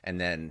 gotcha. And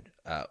then,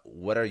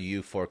 what are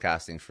you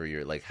forecasting for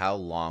your, like, how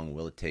long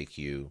will it take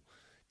you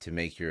to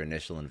make your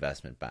initial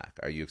investment back?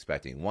 Are you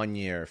expecting 1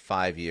 year,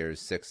 5 years,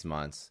 6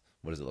 months?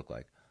 What does it look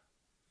like?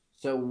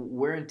 So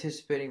we're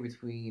anticipating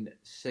between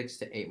 6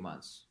 to 8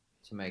 months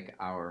to make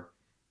our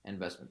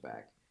investment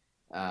back.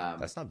 Um,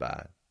 That's not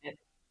bad.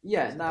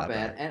 yeah, It's not not that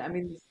bad. bad. And I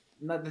mean,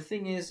 the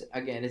thing is,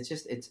 again,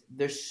 it's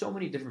there's so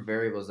many different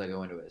variables that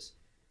go into this.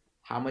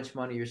 How much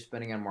money you're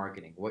spending on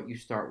marketing, what you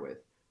start with,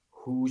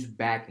 who's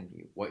backing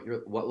you,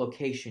 what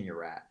location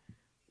you're at,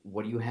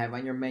 what do you have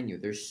on your menu.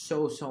 There's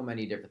so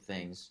many different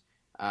things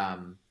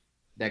um,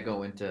 that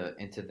go into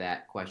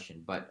that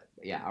question. But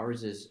yeah,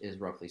 ours is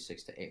roughly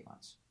 6 to 8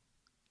 months.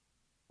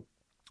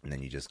 And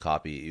then you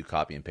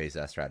copy and paste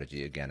that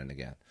strategy again and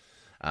again.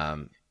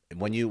 Um,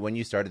 when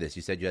you started this,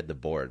 you said you had the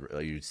board.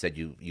 Or you said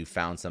you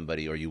found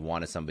somebody, or you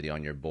wanted somebody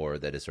on your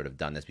board that has sort of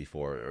done this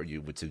before, or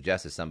you would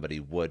suggest that somebody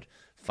would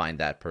find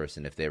that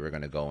person if they were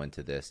going to go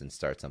into this and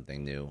start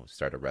something new,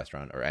 start a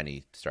restaurant or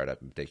any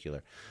startup in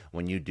particular.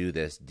 When you do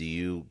this, do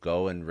you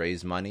go and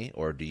raise money,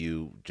 or do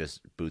you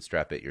just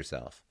bootstrap it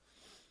yourself?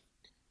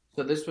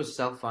 So this was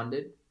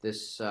self-funded.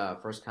 This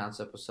first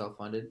concept was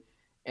self-funded,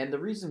 and the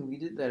reason we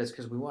did that is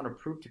because we want to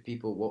prove to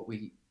people what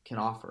we can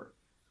offer.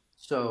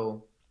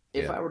 So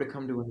if Yeah, I were to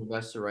come to an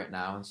investor right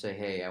now and say,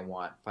 "Hey, I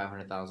want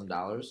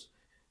 $500,000,"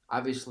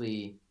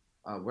 obviously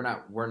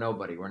we're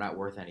nobody. We're not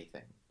worth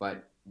anything.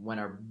 But when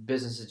our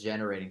business is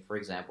generating, for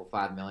example,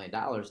 $5 million,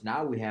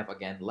 now we have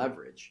again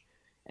leverage,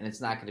 and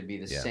it's not going to be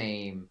yeah.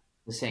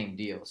 the same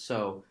deal.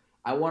 So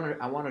I want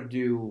to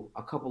do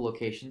a couple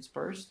locations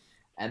first,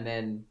 and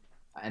then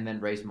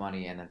raise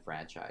money and then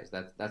franchise.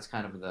 That's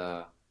kind of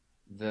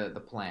the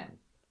plan.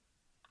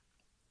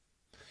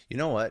 You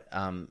know what?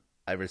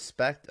 I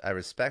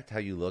respect how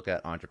you look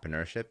at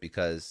entrepreneurship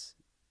because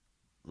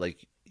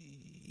like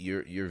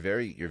you're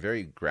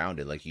very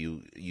grounded. Like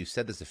you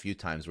said this a few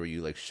times where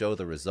you like show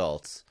the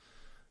results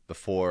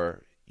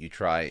before you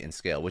try and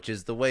scale, which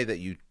is the way that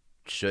you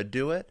should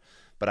do it.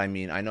 But I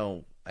mean, I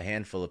know a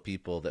handful of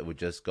people that would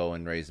just go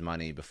and raise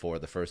money before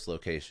the first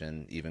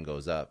location even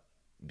goes up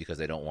because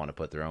they don't want to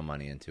put their own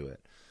money into it.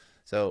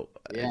 So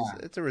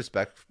Yeah. it's a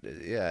respect.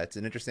 Yeah, it's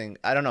an interesting.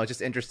 I don't know. It's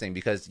just interesting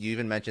because you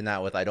even mentioned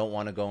that with I don't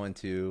want to go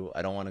into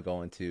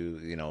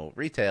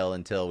retail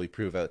until we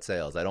prove out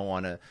sales. I don't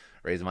want to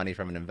raise money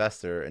from an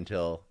investor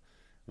until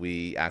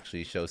we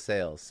actually show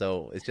sales.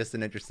 So it's just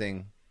an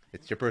interesting.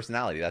 It's your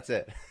personality. That's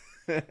it.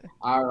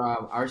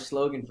 Our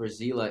slogan for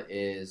Xeela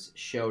is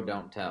 "Show,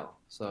 don't tell."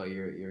 So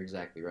you're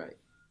exactly right.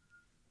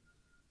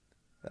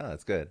 Oh,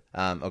 that's good.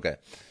 Okay.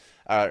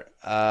 All right.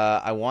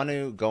 I want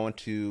to go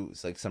into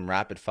like some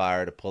rapid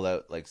fire to pull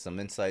out like some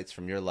insights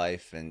from your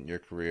life and your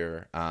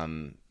career.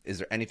 Is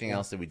there anything Yeah.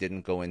 else that we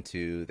didn't go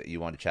into that you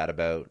want to chat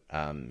about?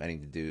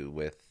 Anything to do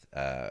with?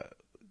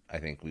 I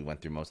think we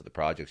went through most of the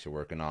projects you're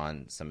working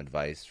on. Some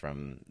advice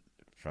from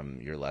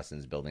your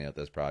lessons building out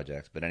those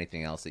projects. But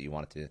anything else that you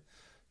wanted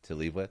to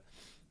leave with?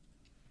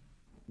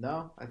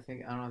 No, I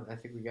don't. I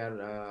think we got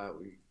it.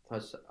 We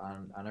touched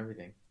on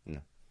everything.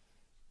 No.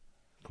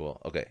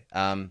 Cool. Okay.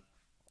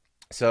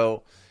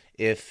 So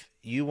if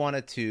you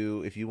wanted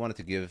to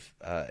give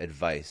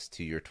advice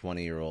to your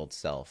 20-year-old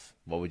self,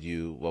 what would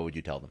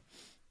you tell them?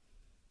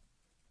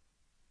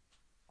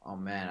 Oh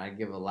man, I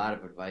give a lot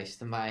of advice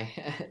to my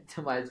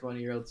to my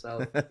 20-year-old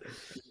self.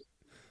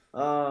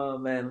 Oh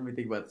man, let me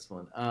think about this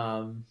one.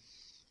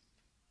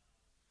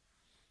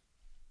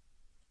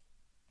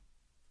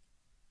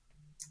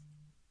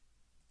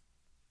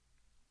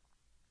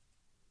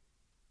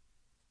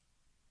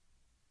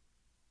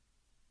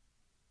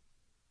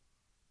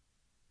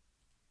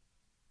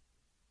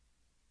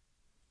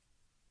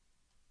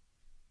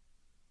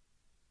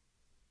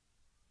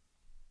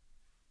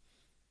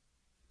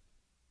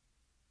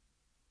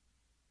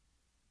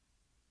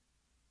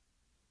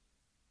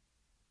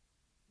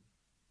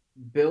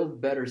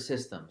 Build better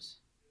systems.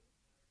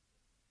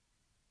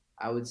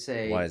 I would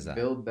Why say is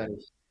that? build better.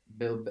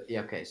 Build.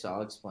 Yeah. Okay. So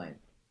I'll explain.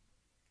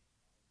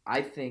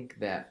 I think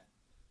that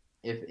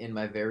if in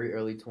my very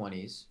early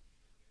 20s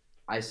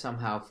I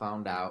somehow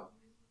found out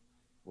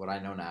what I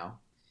know now,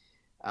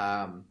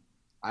 um,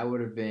 I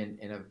would have been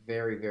in a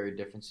very, very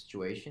different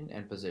situation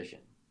and position.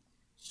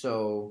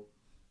 So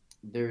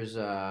there's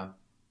a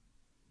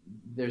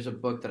there's a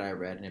book that I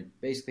read, and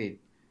it basically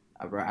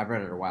I've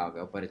read it a while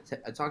ago, but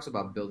it talks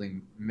about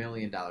building $1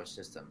 million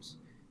systems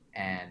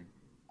and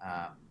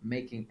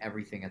making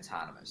everything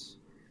autonomous.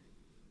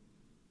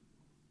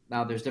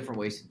 Now, there's different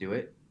ways to do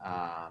it,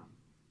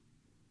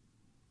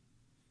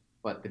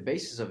 but the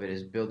basis of it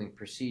is building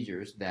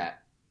procedures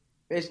that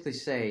basically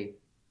say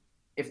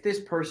if this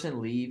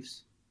person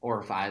leaves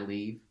or if I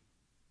leave,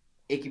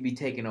 it can be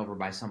taken over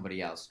by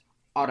somebody else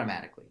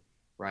automatically,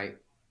 right?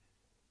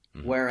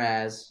 Hmm.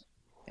 Whereas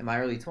in my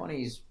early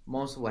 20s,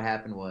 most of what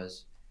happened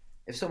was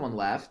if someone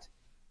left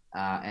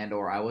and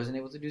or I wasn't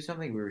able to do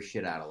something, we were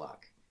shit out of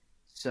luck.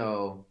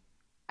 So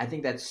I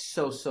think that's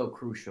so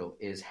crucial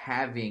is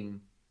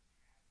having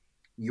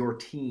your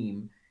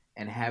team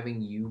and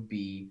having you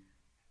be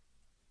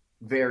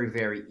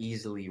very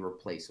easily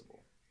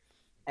replaceable.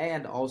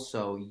 And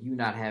also you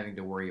not having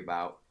to worry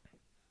about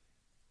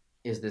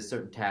is this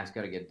certain task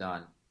got to get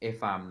done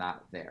if I'm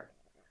not there.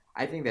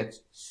 I think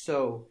that's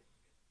so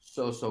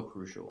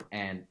crucial,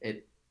 and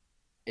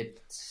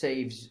it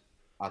saves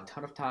a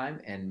ton of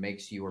time and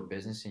makes your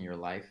business and your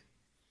life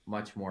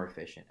much more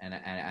efficient. And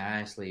I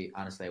honestly,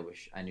 I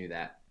wish I knew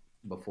that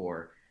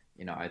before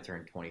I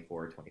turned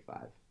 24 or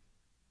 25.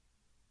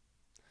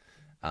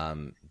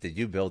 Did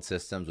you build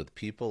systems with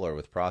people or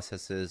with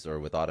processes or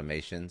with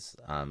automations?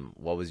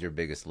 What was your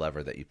biggest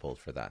lever that you pulled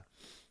for that?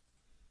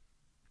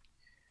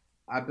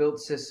 I built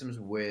systems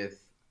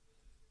with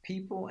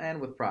people and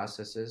with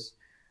processes.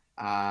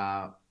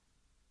 Uh,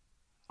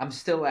 I'm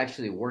still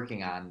actually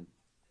working on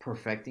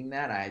perfecting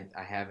that.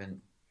 I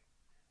haven't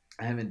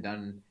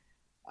done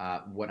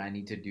what I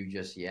need to do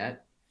just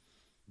yet.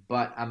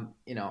 But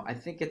I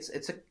think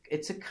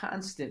it's a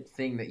constant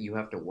thing that you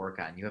have to work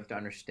on. You have to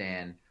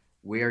understand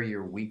where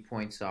your weak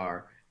points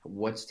are,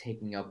 what's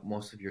taking up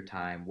most of your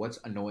time, what's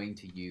annoying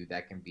to you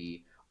that can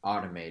be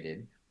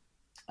automated.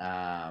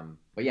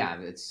 But yeah,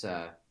 it's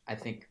I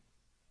think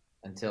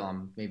until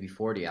I'm maybe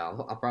 40,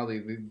 I'll probably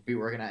be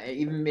working on it,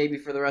 even maybe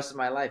for the rest of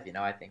my life.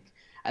 I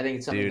think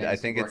it's something Dude, that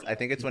needs to be worked I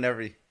think it's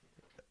whenever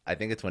I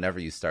think it's whenever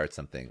you start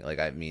something. Like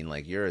I mean,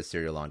 like you're a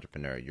serial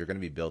entrepreneur. You're going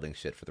to be building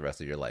shit for the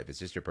rest of your life. It's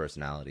just your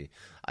personality.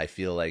 I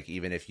feel like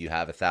even if you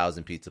have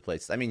 1,000 pizza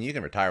plates, I mean, you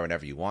can retire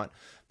whenever you want,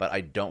 but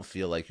I don't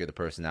feel like you're the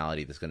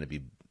personality that's going to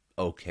be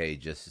okay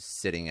just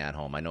sitting at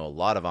home. I know a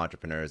lot of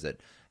entrepreneurs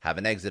that have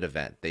an exit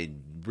event. They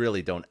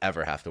really don't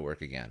ever have to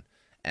work again,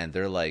 and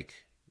they're like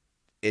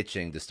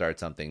itching to start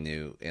something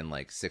new in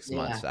like 6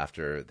 months Yeah,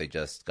 after they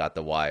just got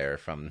the wire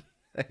from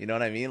you know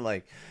what I mean,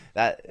 like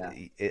that. yeah,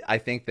 I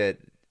think that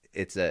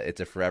it's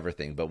a forever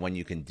thing, but when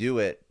you can do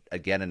it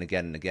again and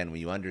again and again, when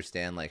you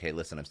understand like, hey,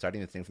 listen, I'm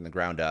starting the thing from the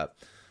ground up,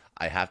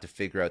 I have to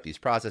figure out these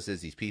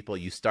processes, these people,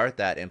 you start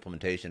that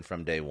implementation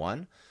from day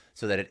one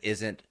so that it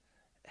isn't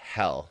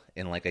hell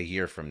in like a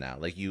year from now.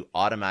 Like you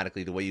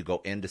automatically, the way you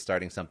go into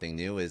starting something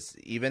new is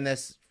even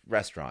this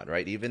restaurant,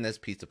 right? Even this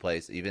pizza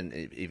place, even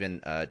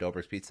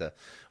Dobrik's Pizza.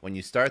 When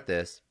you start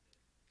this,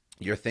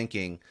 you're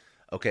thinking,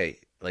 okay,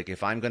 like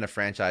if I'm going to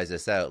franchise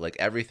this out, like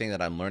everything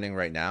that I'm learning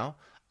right now,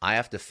 I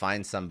have to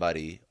find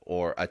somebody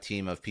or a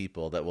team of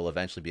people that will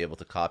eventually be able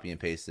to copy and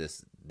paste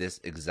this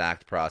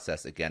exact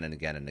process again and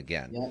again and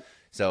again. yeah,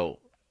 So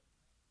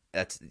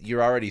that's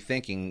you're already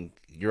thinking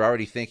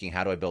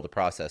how do I build a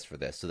process for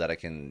this so that I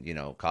can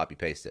copy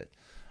paste it.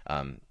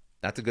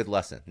 That's a good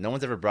lesson. No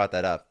one's ever brought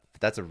that up,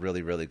 but that's a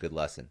really good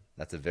lesson.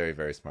 That's a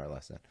very smart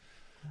lesson.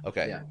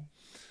 Okay. yeah.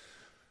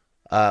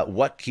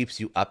 What keeps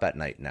you up at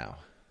night now?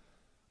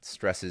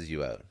 Stresses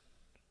you out?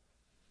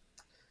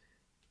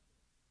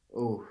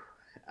 Oh,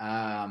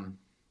 um,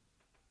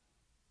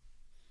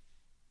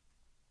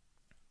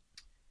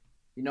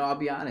 I'll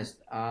be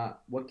honest.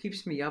 What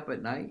keeps me up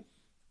at night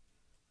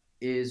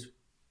is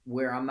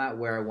where I'm not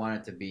where I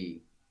wanted to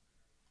be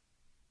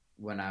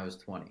when I was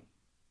 20.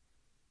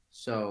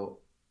 So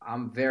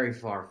I'm very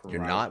far from You're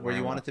right not where where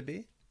I you want want. it to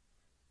be?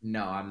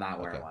 No, I'm not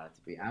where I Okay. wanted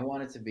to be. I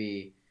wanted to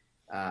be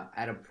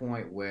at a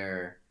point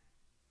where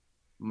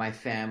my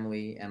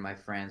family and my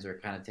friends are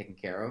kind of taken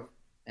care of,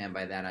 and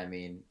by that I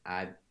mean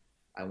I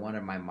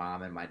wanted my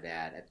mom and my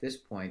dad at this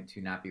point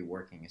to not be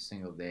working a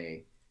single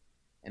day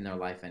in their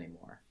life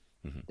anymore.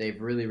 Hmm. They've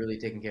really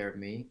taken care of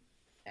me,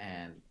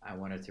 and I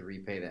wanted to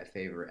repay that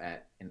favor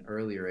at an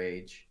earlier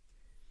age.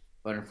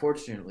 But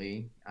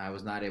unfortunately, I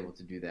was not able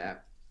to do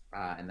that,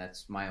 and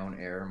that's my own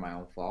error, my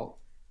own fault.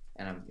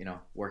 And I'm,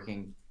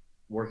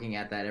 working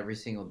at that every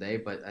single day.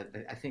 But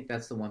I think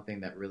that's the one thing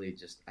that really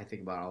just I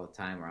think about all the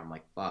time, where I'm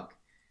like, fuck,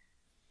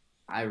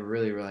 I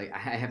really, I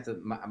have to.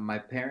 My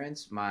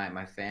parents,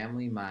 my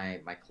family,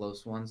 my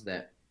close ones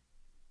that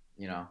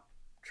you know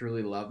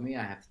truly love me.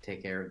 I have to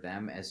take care of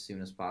them as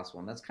soon as possible,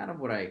 and that's kind of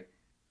what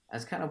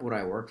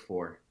I work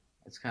for.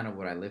 That's kind of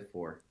what I live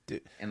for,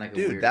 Dude, in like a dude,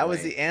 weird that was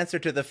way. the answer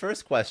to the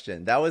first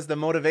question. That was the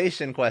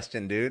motivation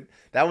question, dude.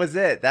 That was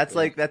it. That's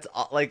Yeah,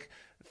 like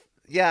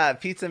yeah,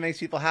 pizza makes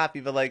people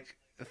happy, but like,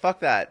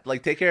 fuck that.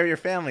 Like, take care of your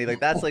family. Like,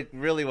 that's like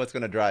really what's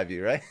gonna drive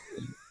you, right?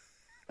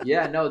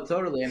 Yeah, no,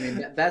 totally. I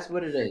mean, that's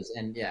what it is,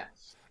 and yeah,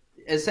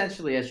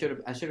 essentially, I should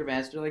have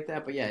answered it like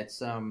that, but yeah,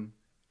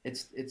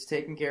 it's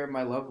taking care of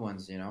my loved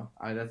ones.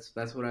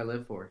 That's what I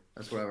live for.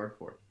 That's what I work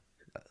for.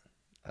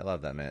 I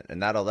love that, man,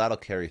 and that'll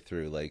carry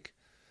through. Like,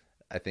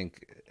 I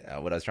think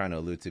what I was trying to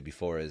allude to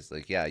before is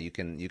like, yeah, you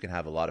can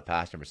have a lot of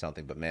passion for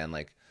something, but man,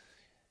 like,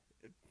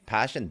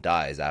 passion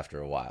dies after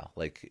a while.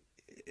 Like,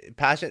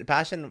 passion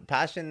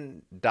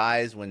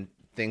dies when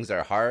things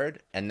are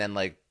hard, and then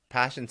like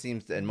passion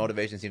seems and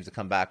motivation seems to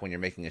come back when you're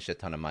making a shit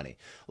ton of money.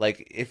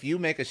 Like, if you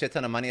make a shit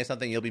ton of money at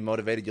something, you'll be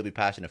motivated, you'll be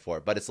passionate for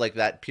it. But it's like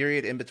that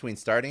period in between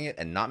starting it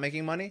and not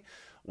making money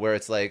where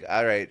it's like,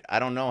 all right, I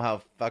don't know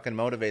how fucking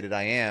motivated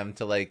I am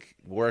to like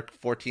work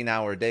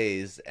 14-hour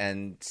days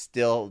and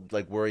still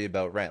like worry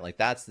about rent. Like,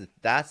 that's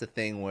the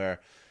thing where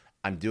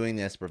I'm doing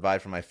this to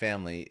provide for my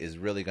family is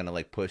really going to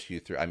like push you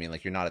through. I mean,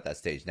 like, you're not at that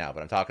stage now,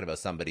 but I'm talking about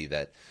somebody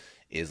that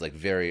is like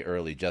very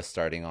early, just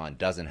starting on,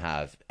 doesn't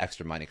have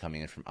extra money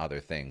coming in from other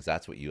things.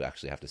 That's what you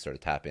actually have to sort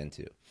of tap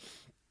into.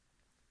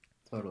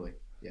 Totally.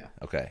 Yeah.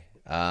 Okay.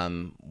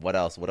 What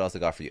else? What else I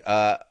got for you?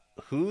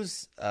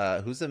 Who's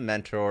a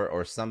mentor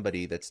or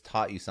somebody that's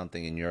taught you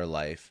something in your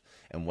life,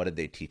 and what did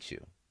they teach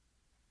you?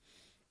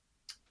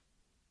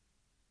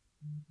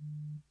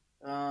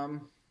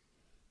 Um,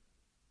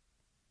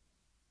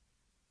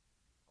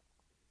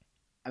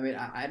 I mean,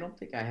 I don't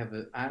think I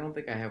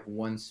have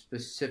one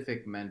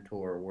specific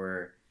mentor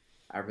where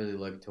I really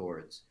look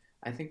towards.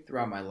 I think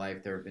throughout my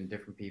life there have been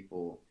different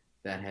people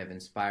that have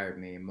inspired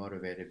me and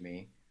motivated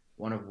me.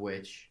 One of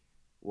which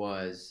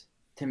was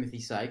Timothy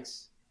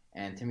Sykes,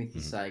 and Timothy Hmm.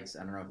 Sykes.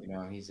 I don't know if you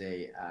know him. He's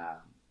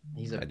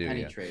a I do,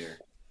 penny yeah. trader.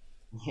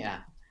 Yeah,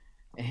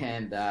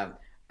 and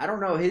I don't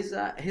know his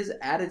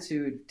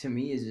attitude to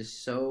me is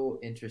just so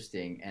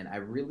interesting, and I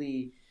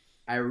really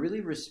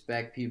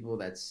respect people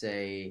that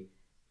say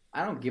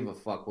I don't give a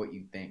fuck what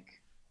you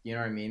think. You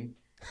know what I mean?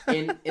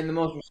 In the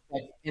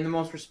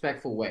most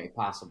respectful way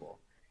possible.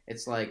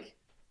 It's like,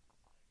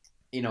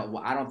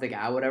 I don't think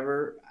I would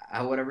ever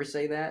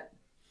say that,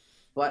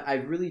 but I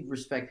really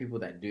respect people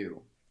that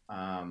do.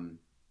 Um,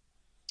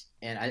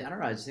 and I don't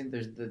know. I just think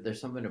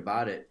there's something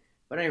about it.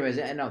 But anyways,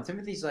 I know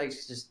Timothy's like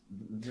just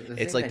the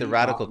It's thing like that the he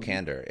taught radical me.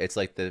 candor. It's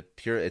like the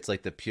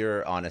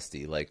pure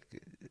honesty. Like,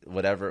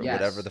 whatever the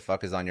Yes,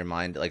 fuck is on your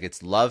mind. Like,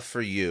 it's love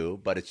for you,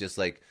 but it's just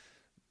like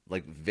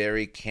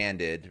very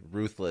candid,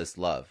 ruthless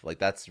love. Like,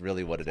 that's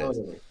really what it is.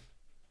 totally.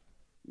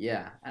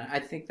 Yeah, and I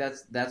think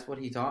that's what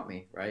he taught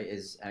me. Right?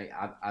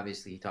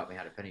 Obviously he taught me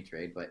how to penny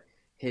trade, but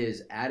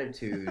his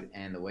attitude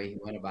and the way he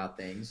went about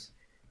things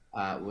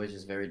was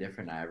just very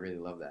different. I really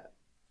love that.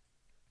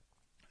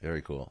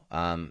 Very cool.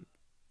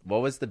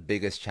 What was the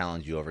biggest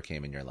challenge you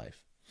overcame in your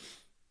life?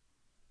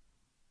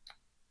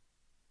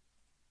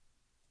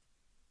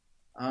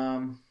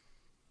 Um,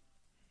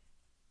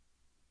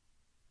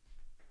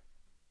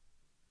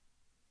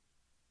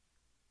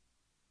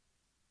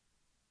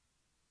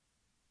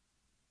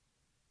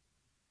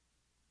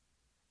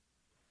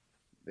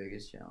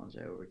 Biggest challenge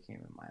I overcame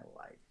in my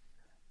life.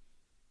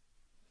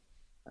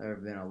 There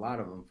have been a lot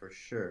of them for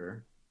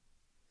sure.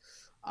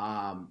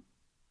 Um,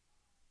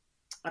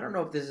 I don't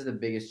know if this is the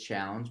biggest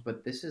challenge,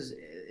 but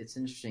it's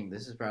interesting.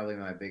 This is probably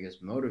my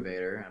biggest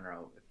motivator. I don't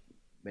know if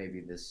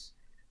maybe this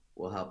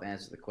will help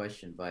answer the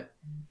question, but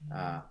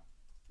uh,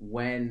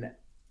 when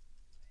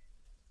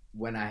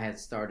when I had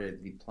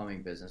started the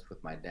plumbing business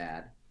with my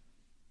dad,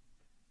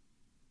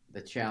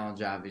 the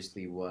challenge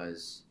obviously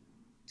was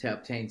to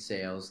obtain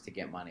sales, to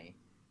get money,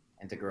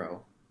 and to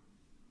grow.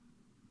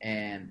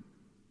 And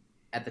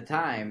at the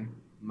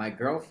time, my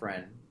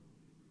girlfriend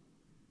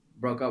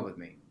broke up with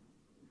me,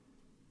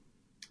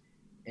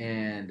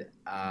 and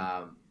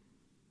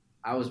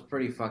I was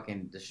pretty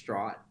fucking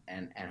distraught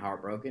and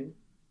heartbroken.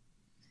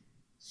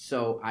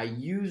 So I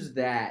use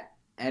that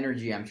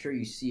energy. I'm sure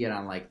you see it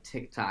on like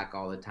TikTok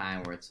all the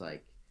time, where it's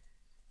like,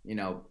 you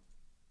know,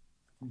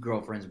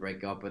 girlfriends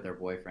break up with their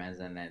boyfriends,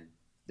 and then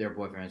their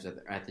boyfriends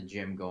are at the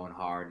gym going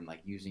hard and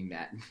like using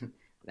that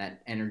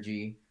that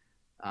energy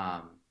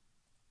um,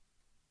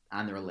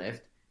 on their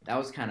lift. That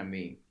was kind of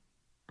me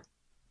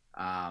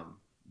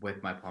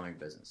with my plumbing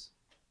business.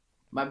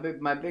 My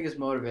biggest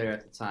motivator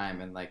at the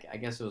time, and like I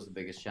guess it was the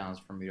biggest challenge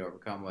for me to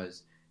overcome,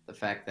 was the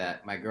fact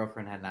that my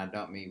girlfriend had now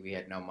dumped me. We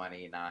had no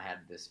money, and now I had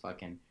this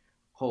fucking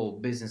whole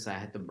business I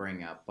had to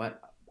bring up.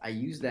 But I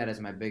used that as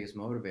my biggest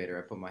motivator.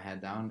 I put my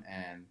head down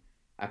and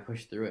I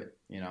pushed through it.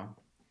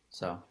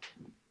 So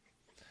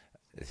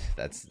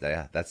That's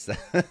yeah, that's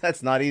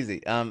that's not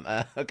easy.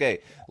 Okay,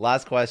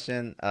 last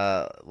question.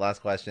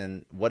 Last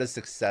question. What does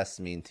success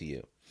mean to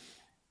you?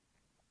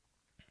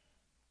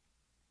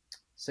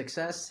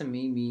 success to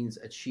me means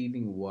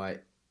achieving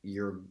what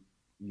your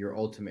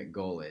ultimate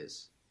goal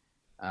is.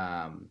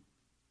 Um,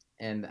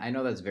 and I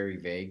know that's very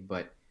vague,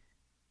 but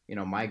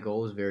my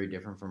goal is very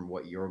different from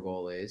what your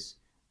goal is.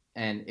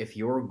 And if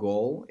your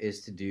goal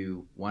is to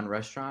do one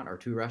restaurant or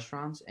two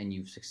restaurants and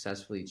you've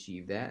successfully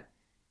achieved that,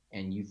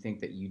 and you think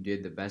that you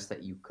did the best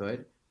that you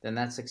could, then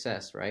that's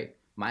success, right?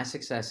 My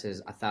success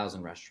is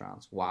 1,000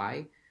 restaurants.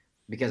 Why?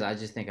 Because I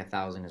just think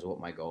 1,000 is what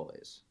my goal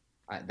is.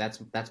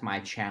 That's my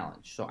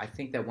challenge. So I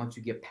think that once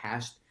you get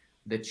past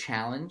the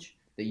challenge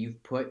that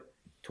you've put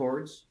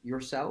towards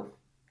yourself,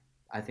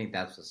 I think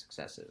that's what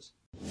success is.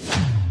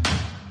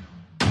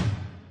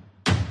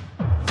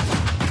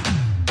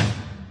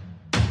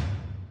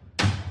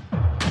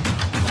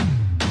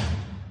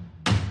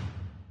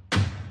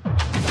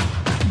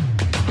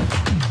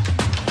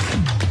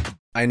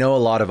 I know a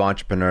lot of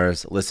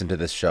entrepreneurs listen to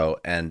this show,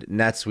 and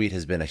NetSuite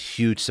has been a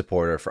huge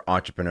supporter for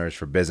entrepreneurs,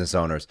 for business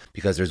owners,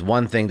 because there's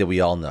one thing that we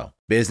all know.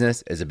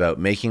 Business is about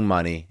making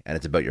money, and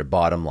it's about your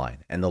bottom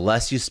line. And the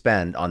less you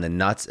spend on the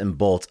nuts and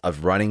bolts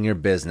of running your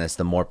business,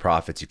 the more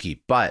profits you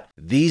keep. But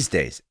these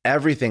days,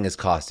 everything is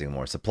costing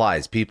more.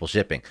 Supplies, people,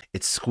 shipping.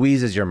 It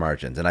squeezes your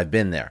margins, and I've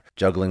been there,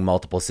 juggling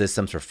multiple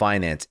systems for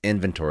finance,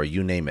 inventory,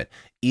 you name it,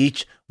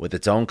 each with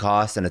its own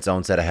costs and its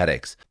own set of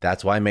headaches.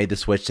 That's why I made the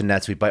switch to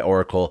NetSuite by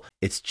Oracle.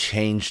 It's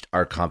changed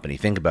our company.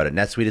 Think about it.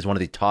 NetSuite is one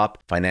of the top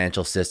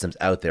financial systems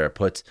out there. It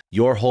puts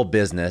your whole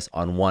business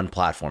on one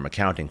platform,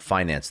 accounting,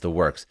 finance, the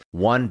works.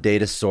 One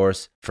data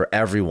source for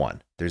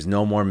everyone. There's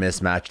no more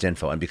mismatched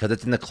info. And because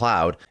it's in the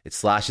cloud, it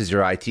slashes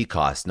your IT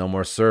costs. No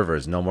more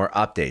servers, no more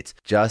updates.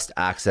 Just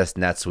access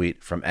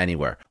NetSuite from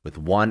anywhere. With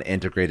one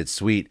integrated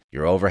suite,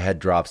 your overhead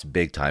drops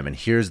big time. And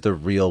here's the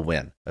real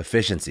win.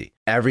 Efficiency.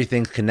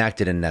 Everything's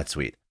connected in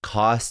NetSuite.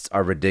 Costs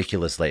are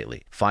ridiculous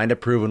lately. Find a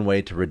proven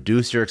way to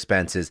reduce your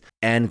expenses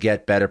and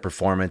get better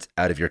performance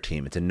out of your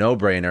team. It's a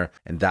no-brainer,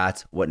 and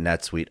that's what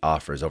NetSuite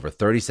offers. Over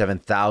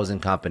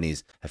 37,000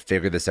 companies have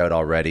figured this out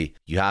already.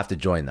 You have to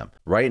join them.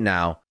 Right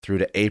now, through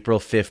to April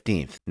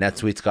 15th,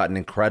 NetSuite's got an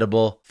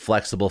incredible,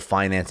 flexible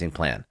financing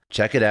plan.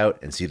 Check it out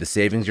and see the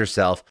savings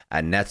yourself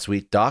at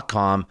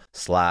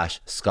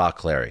netsuite.com/Scott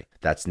Clary.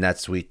 That's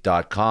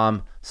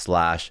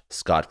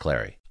netsuite.com/Scott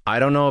Clary. I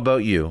don't know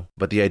about you,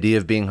 but the idea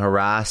of being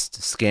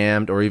harassed,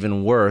 scammed, or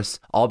even worse,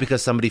 all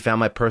because somebody found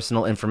my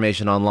personal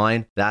information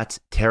online, that's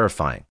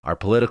terrifying. Our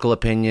political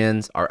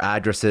opinions, our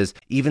addresses,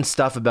 even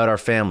stuff about our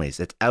families,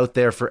 it's out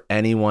there for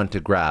anyone to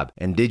grab.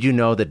 And did you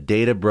know that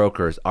data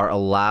brokers are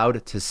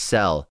allowed to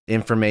sell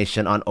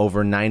information on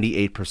over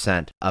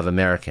 98% of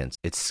Americans?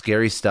 It's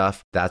scary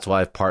stuff. That's why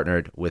I've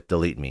partnered with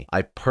Delete Me.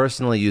 I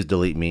personally use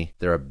Delete Me.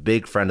 They're a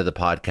big friend of the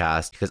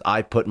podcast because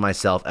I put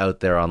myself out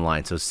there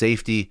online. So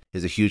safety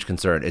is a huge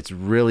concern. It's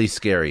really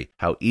scary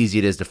how easy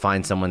it is to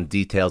find someone's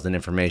details and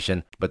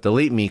information, but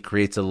Delete Me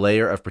creates a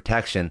layer of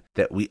protection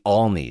that we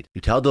all need. You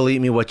tell Delete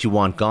Me what you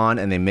want gone,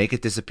 and they make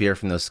it disappear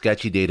from those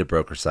sketchy data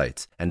broker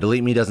sites. And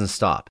Delete Me doesn't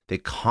stop. They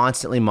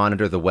constantly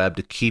monitor the web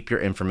to keep your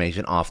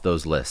information off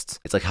those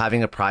lists. It's like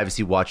having a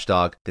privacy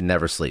watchdog that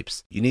never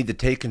sleeps. You need to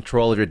take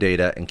control of your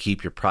data and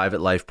keep your private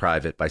life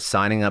private by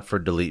signing up for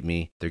Delete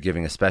Me. They're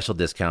giving a special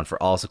discount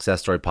for all Success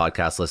Story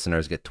podcast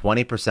listeners. Get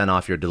 20%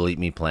 off your Delete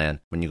Me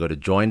plan when you go to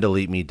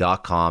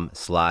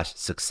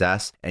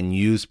joindeleteme.com/success and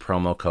use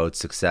promo code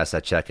success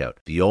at checkout.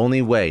 The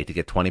only way to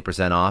get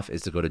 20% off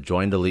is to go to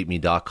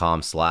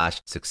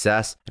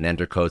joindeleteme.com/success and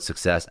enter code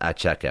success at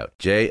checkout.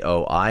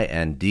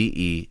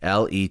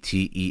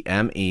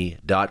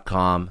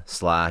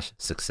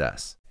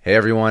 joindeleteme.com/success. Hey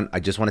everyone, I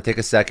just want to take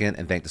a second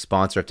and thank the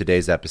sponsor of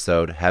today's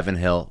episode, Heaven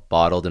Hill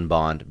Bottled and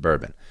Bond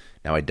Bourbon.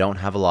 Now, I don't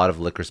have a lot of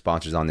liquor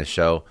sponsors on this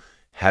show.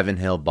 Heaven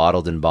Hill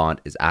Bottled and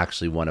Bond is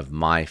actually one of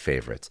my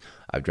favorites.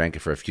 I've drank it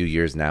for a few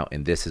years now,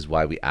 and this is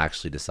why we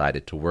actually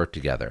decided to work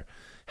together.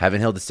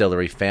 Heaven Hill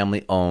Distillery,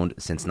 family owned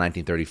since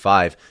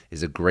 1935,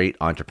 is a great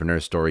entrepreneur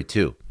story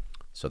too.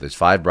 So there's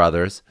 5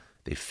 brothers.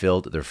 They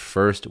filled their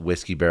first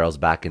whiskey barrels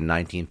back in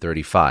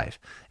 1935,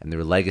 and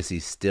their legacy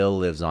still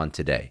lives on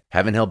today.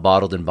 Heaven Hill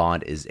Bottled and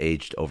Bond is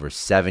aged over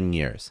 7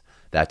 years.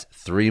 That's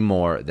 3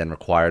 more than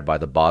required by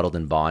the Bottled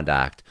and Bond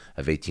Act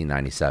of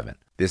 1897.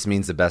 This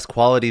means the best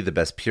quality, the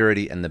best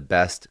purity, and the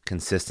best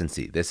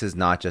consistency. This is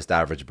not just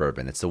average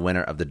bourbon. It's the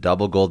winner of the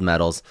double gold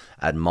medals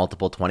at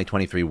multiple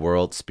 2023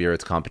 World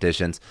Spirits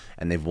competitions,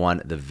 and they've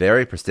won the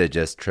very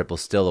prestigious Triple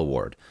Still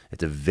Award.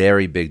 It's a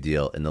very big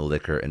deal in the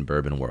liquor and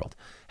bourbon world.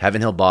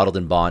 Heaven Hill Bottled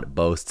and Bond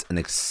boasts an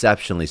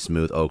exceptionally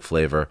smooth oak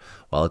flavor,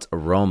 while its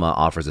aroma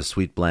offers a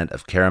sweet blend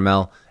of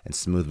caramel and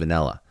smooth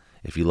vanilla.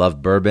 If you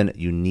love bourbon,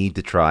 you need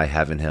to try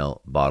Heaven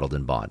Hill Bottled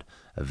and Bond.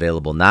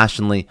 Available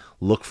nationally,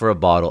 look for a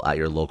bottle at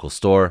your local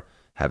store.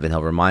 Heaven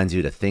Hill reminds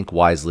you to think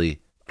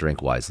wisely,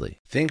 drink wisely.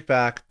 Think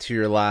back to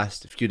your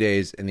last few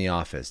days in the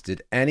office.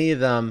 Did any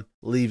of them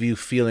leave you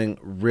feeling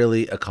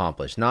really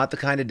accomplished? Not the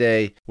kind of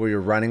day where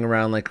you're running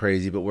around like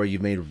crazy, but where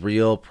you've made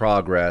real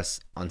progress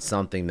on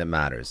something that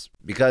matters.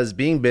 Because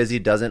being busy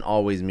doesn't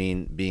always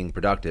mean being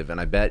productive, and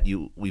I bet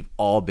we've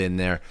all been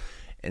there.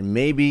 And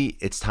maybe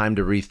it's time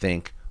to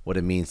rethink what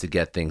it means to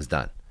get things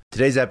done.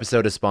 Today's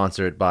episode is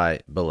sponsored by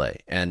Belay,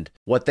 and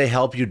what they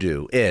help you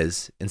do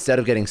is, instead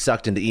of getting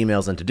sucked into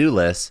emails and to-do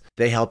lists,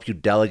 they help you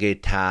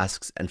delegate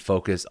tasks and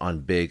focus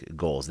on big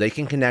goals. They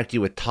can connect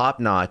you with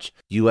top-notch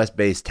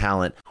US-based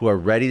talent who are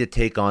ready to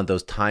take on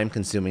those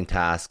time-consuming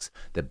tasks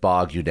that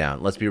bog you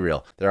down. Let's be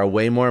real. There are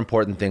way more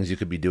important things you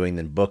could be doing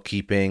than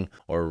bookkeeping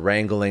or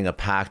wrangling a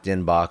packed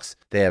inbox.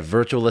 They have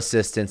virtual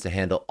assistants to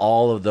handle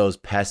all of those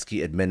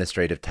pesky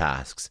administrative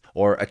tasks,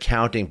 or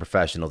accounting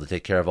professionals to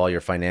take care of all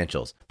your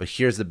financials. But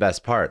here's the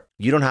best part.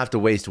 You don't have to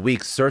waste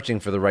weeks searching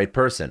for the right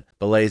person.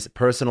 Belay's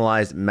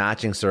personalized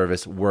matching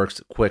service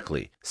works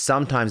quickly,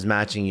 sometimes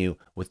matching you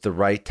with the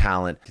right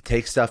talent to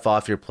take stuff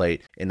off your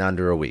plate in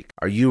under a week.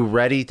 Are you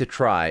ready to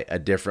try a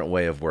different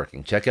way of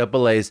working? Check out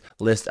Belay's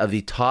list of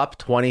the top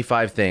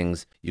 25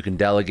 things you can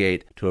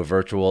delegate to a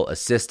virtual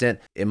assistant.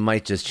 It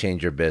might just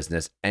change your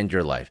business and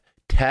your life.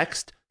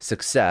 Text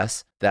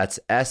SUCCESS, that's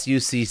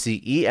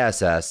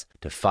SUCCESS,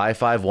 to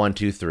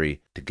 55123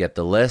 to get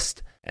the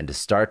list and to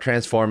start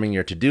transforming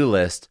your to-do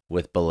list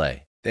with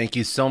Belay. Thank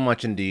you so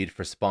much, Indeed,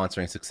 for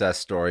sponsoring Success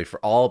Story. For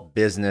all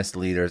business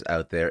leaders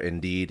out there,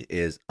 Indeed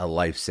is a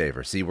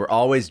lifesaver. See, we're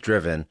always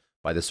driven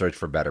by the search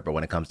for better, but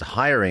when it comes to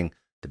hiring,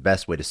 the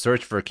best way to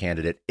search for a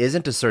candidate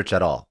isn't to search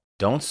at all.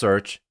 Don't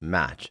search,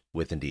 match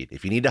with Indeed.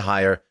 If you need to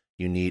hire,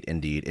 you need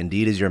Indeed.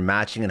 Indeed is your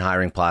matching and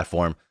hiring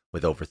platform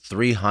with over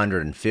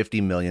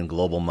 350 million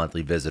global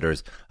monthly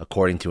visitors,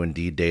 according to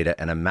Indeed data,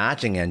 and a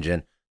matching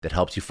engine that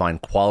helps you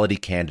find quality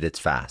candidates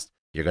fast.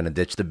 You're going to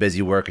ditch the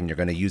busy work and you're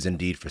going to use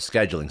Indeed for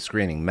scheduling,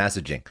 screening,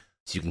 messaging,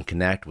 so you can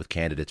connect with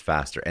candidates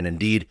faster. And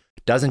Indeed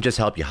doesn't just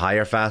help you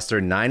hire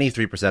faster.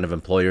 93% of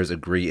employers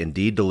agree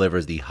Indeed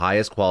delivers the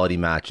highest quality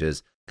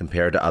matches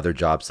compared to other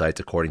job sites,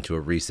 according to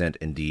a recent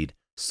Indeed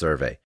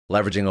survey.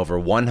 Leveraging over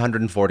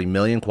 140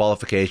 million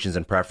qualifications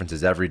and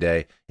preferences every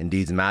day,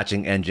 Indeed's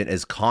matching engine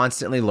is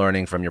constantly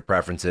learning from your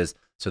preferences,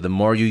 so the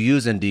more you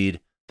use Indeed,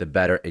 the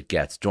better it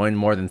gets. Join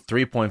more than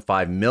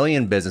 3.5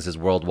 million businesses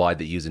worldwide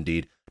that use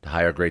Indeed to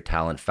hire great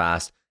talent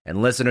fast.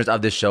 And listeners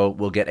of this show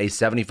will get a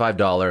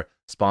 $75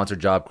 sponsored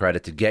job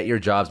credit to get your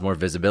jobs more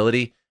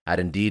visibility at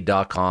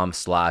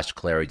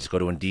Indeed.com/Clary. Just go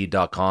to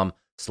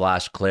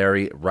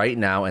Indeed.com/Clary right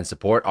now and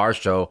support our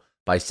show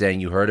by saying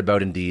you heard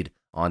about Indeed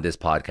on this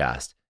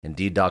podcast.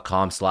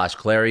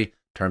 Indeed.com/Clary.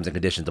 Terms and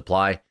conditions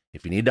apply.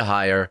 If you need to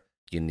hire,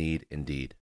 you need Indeed.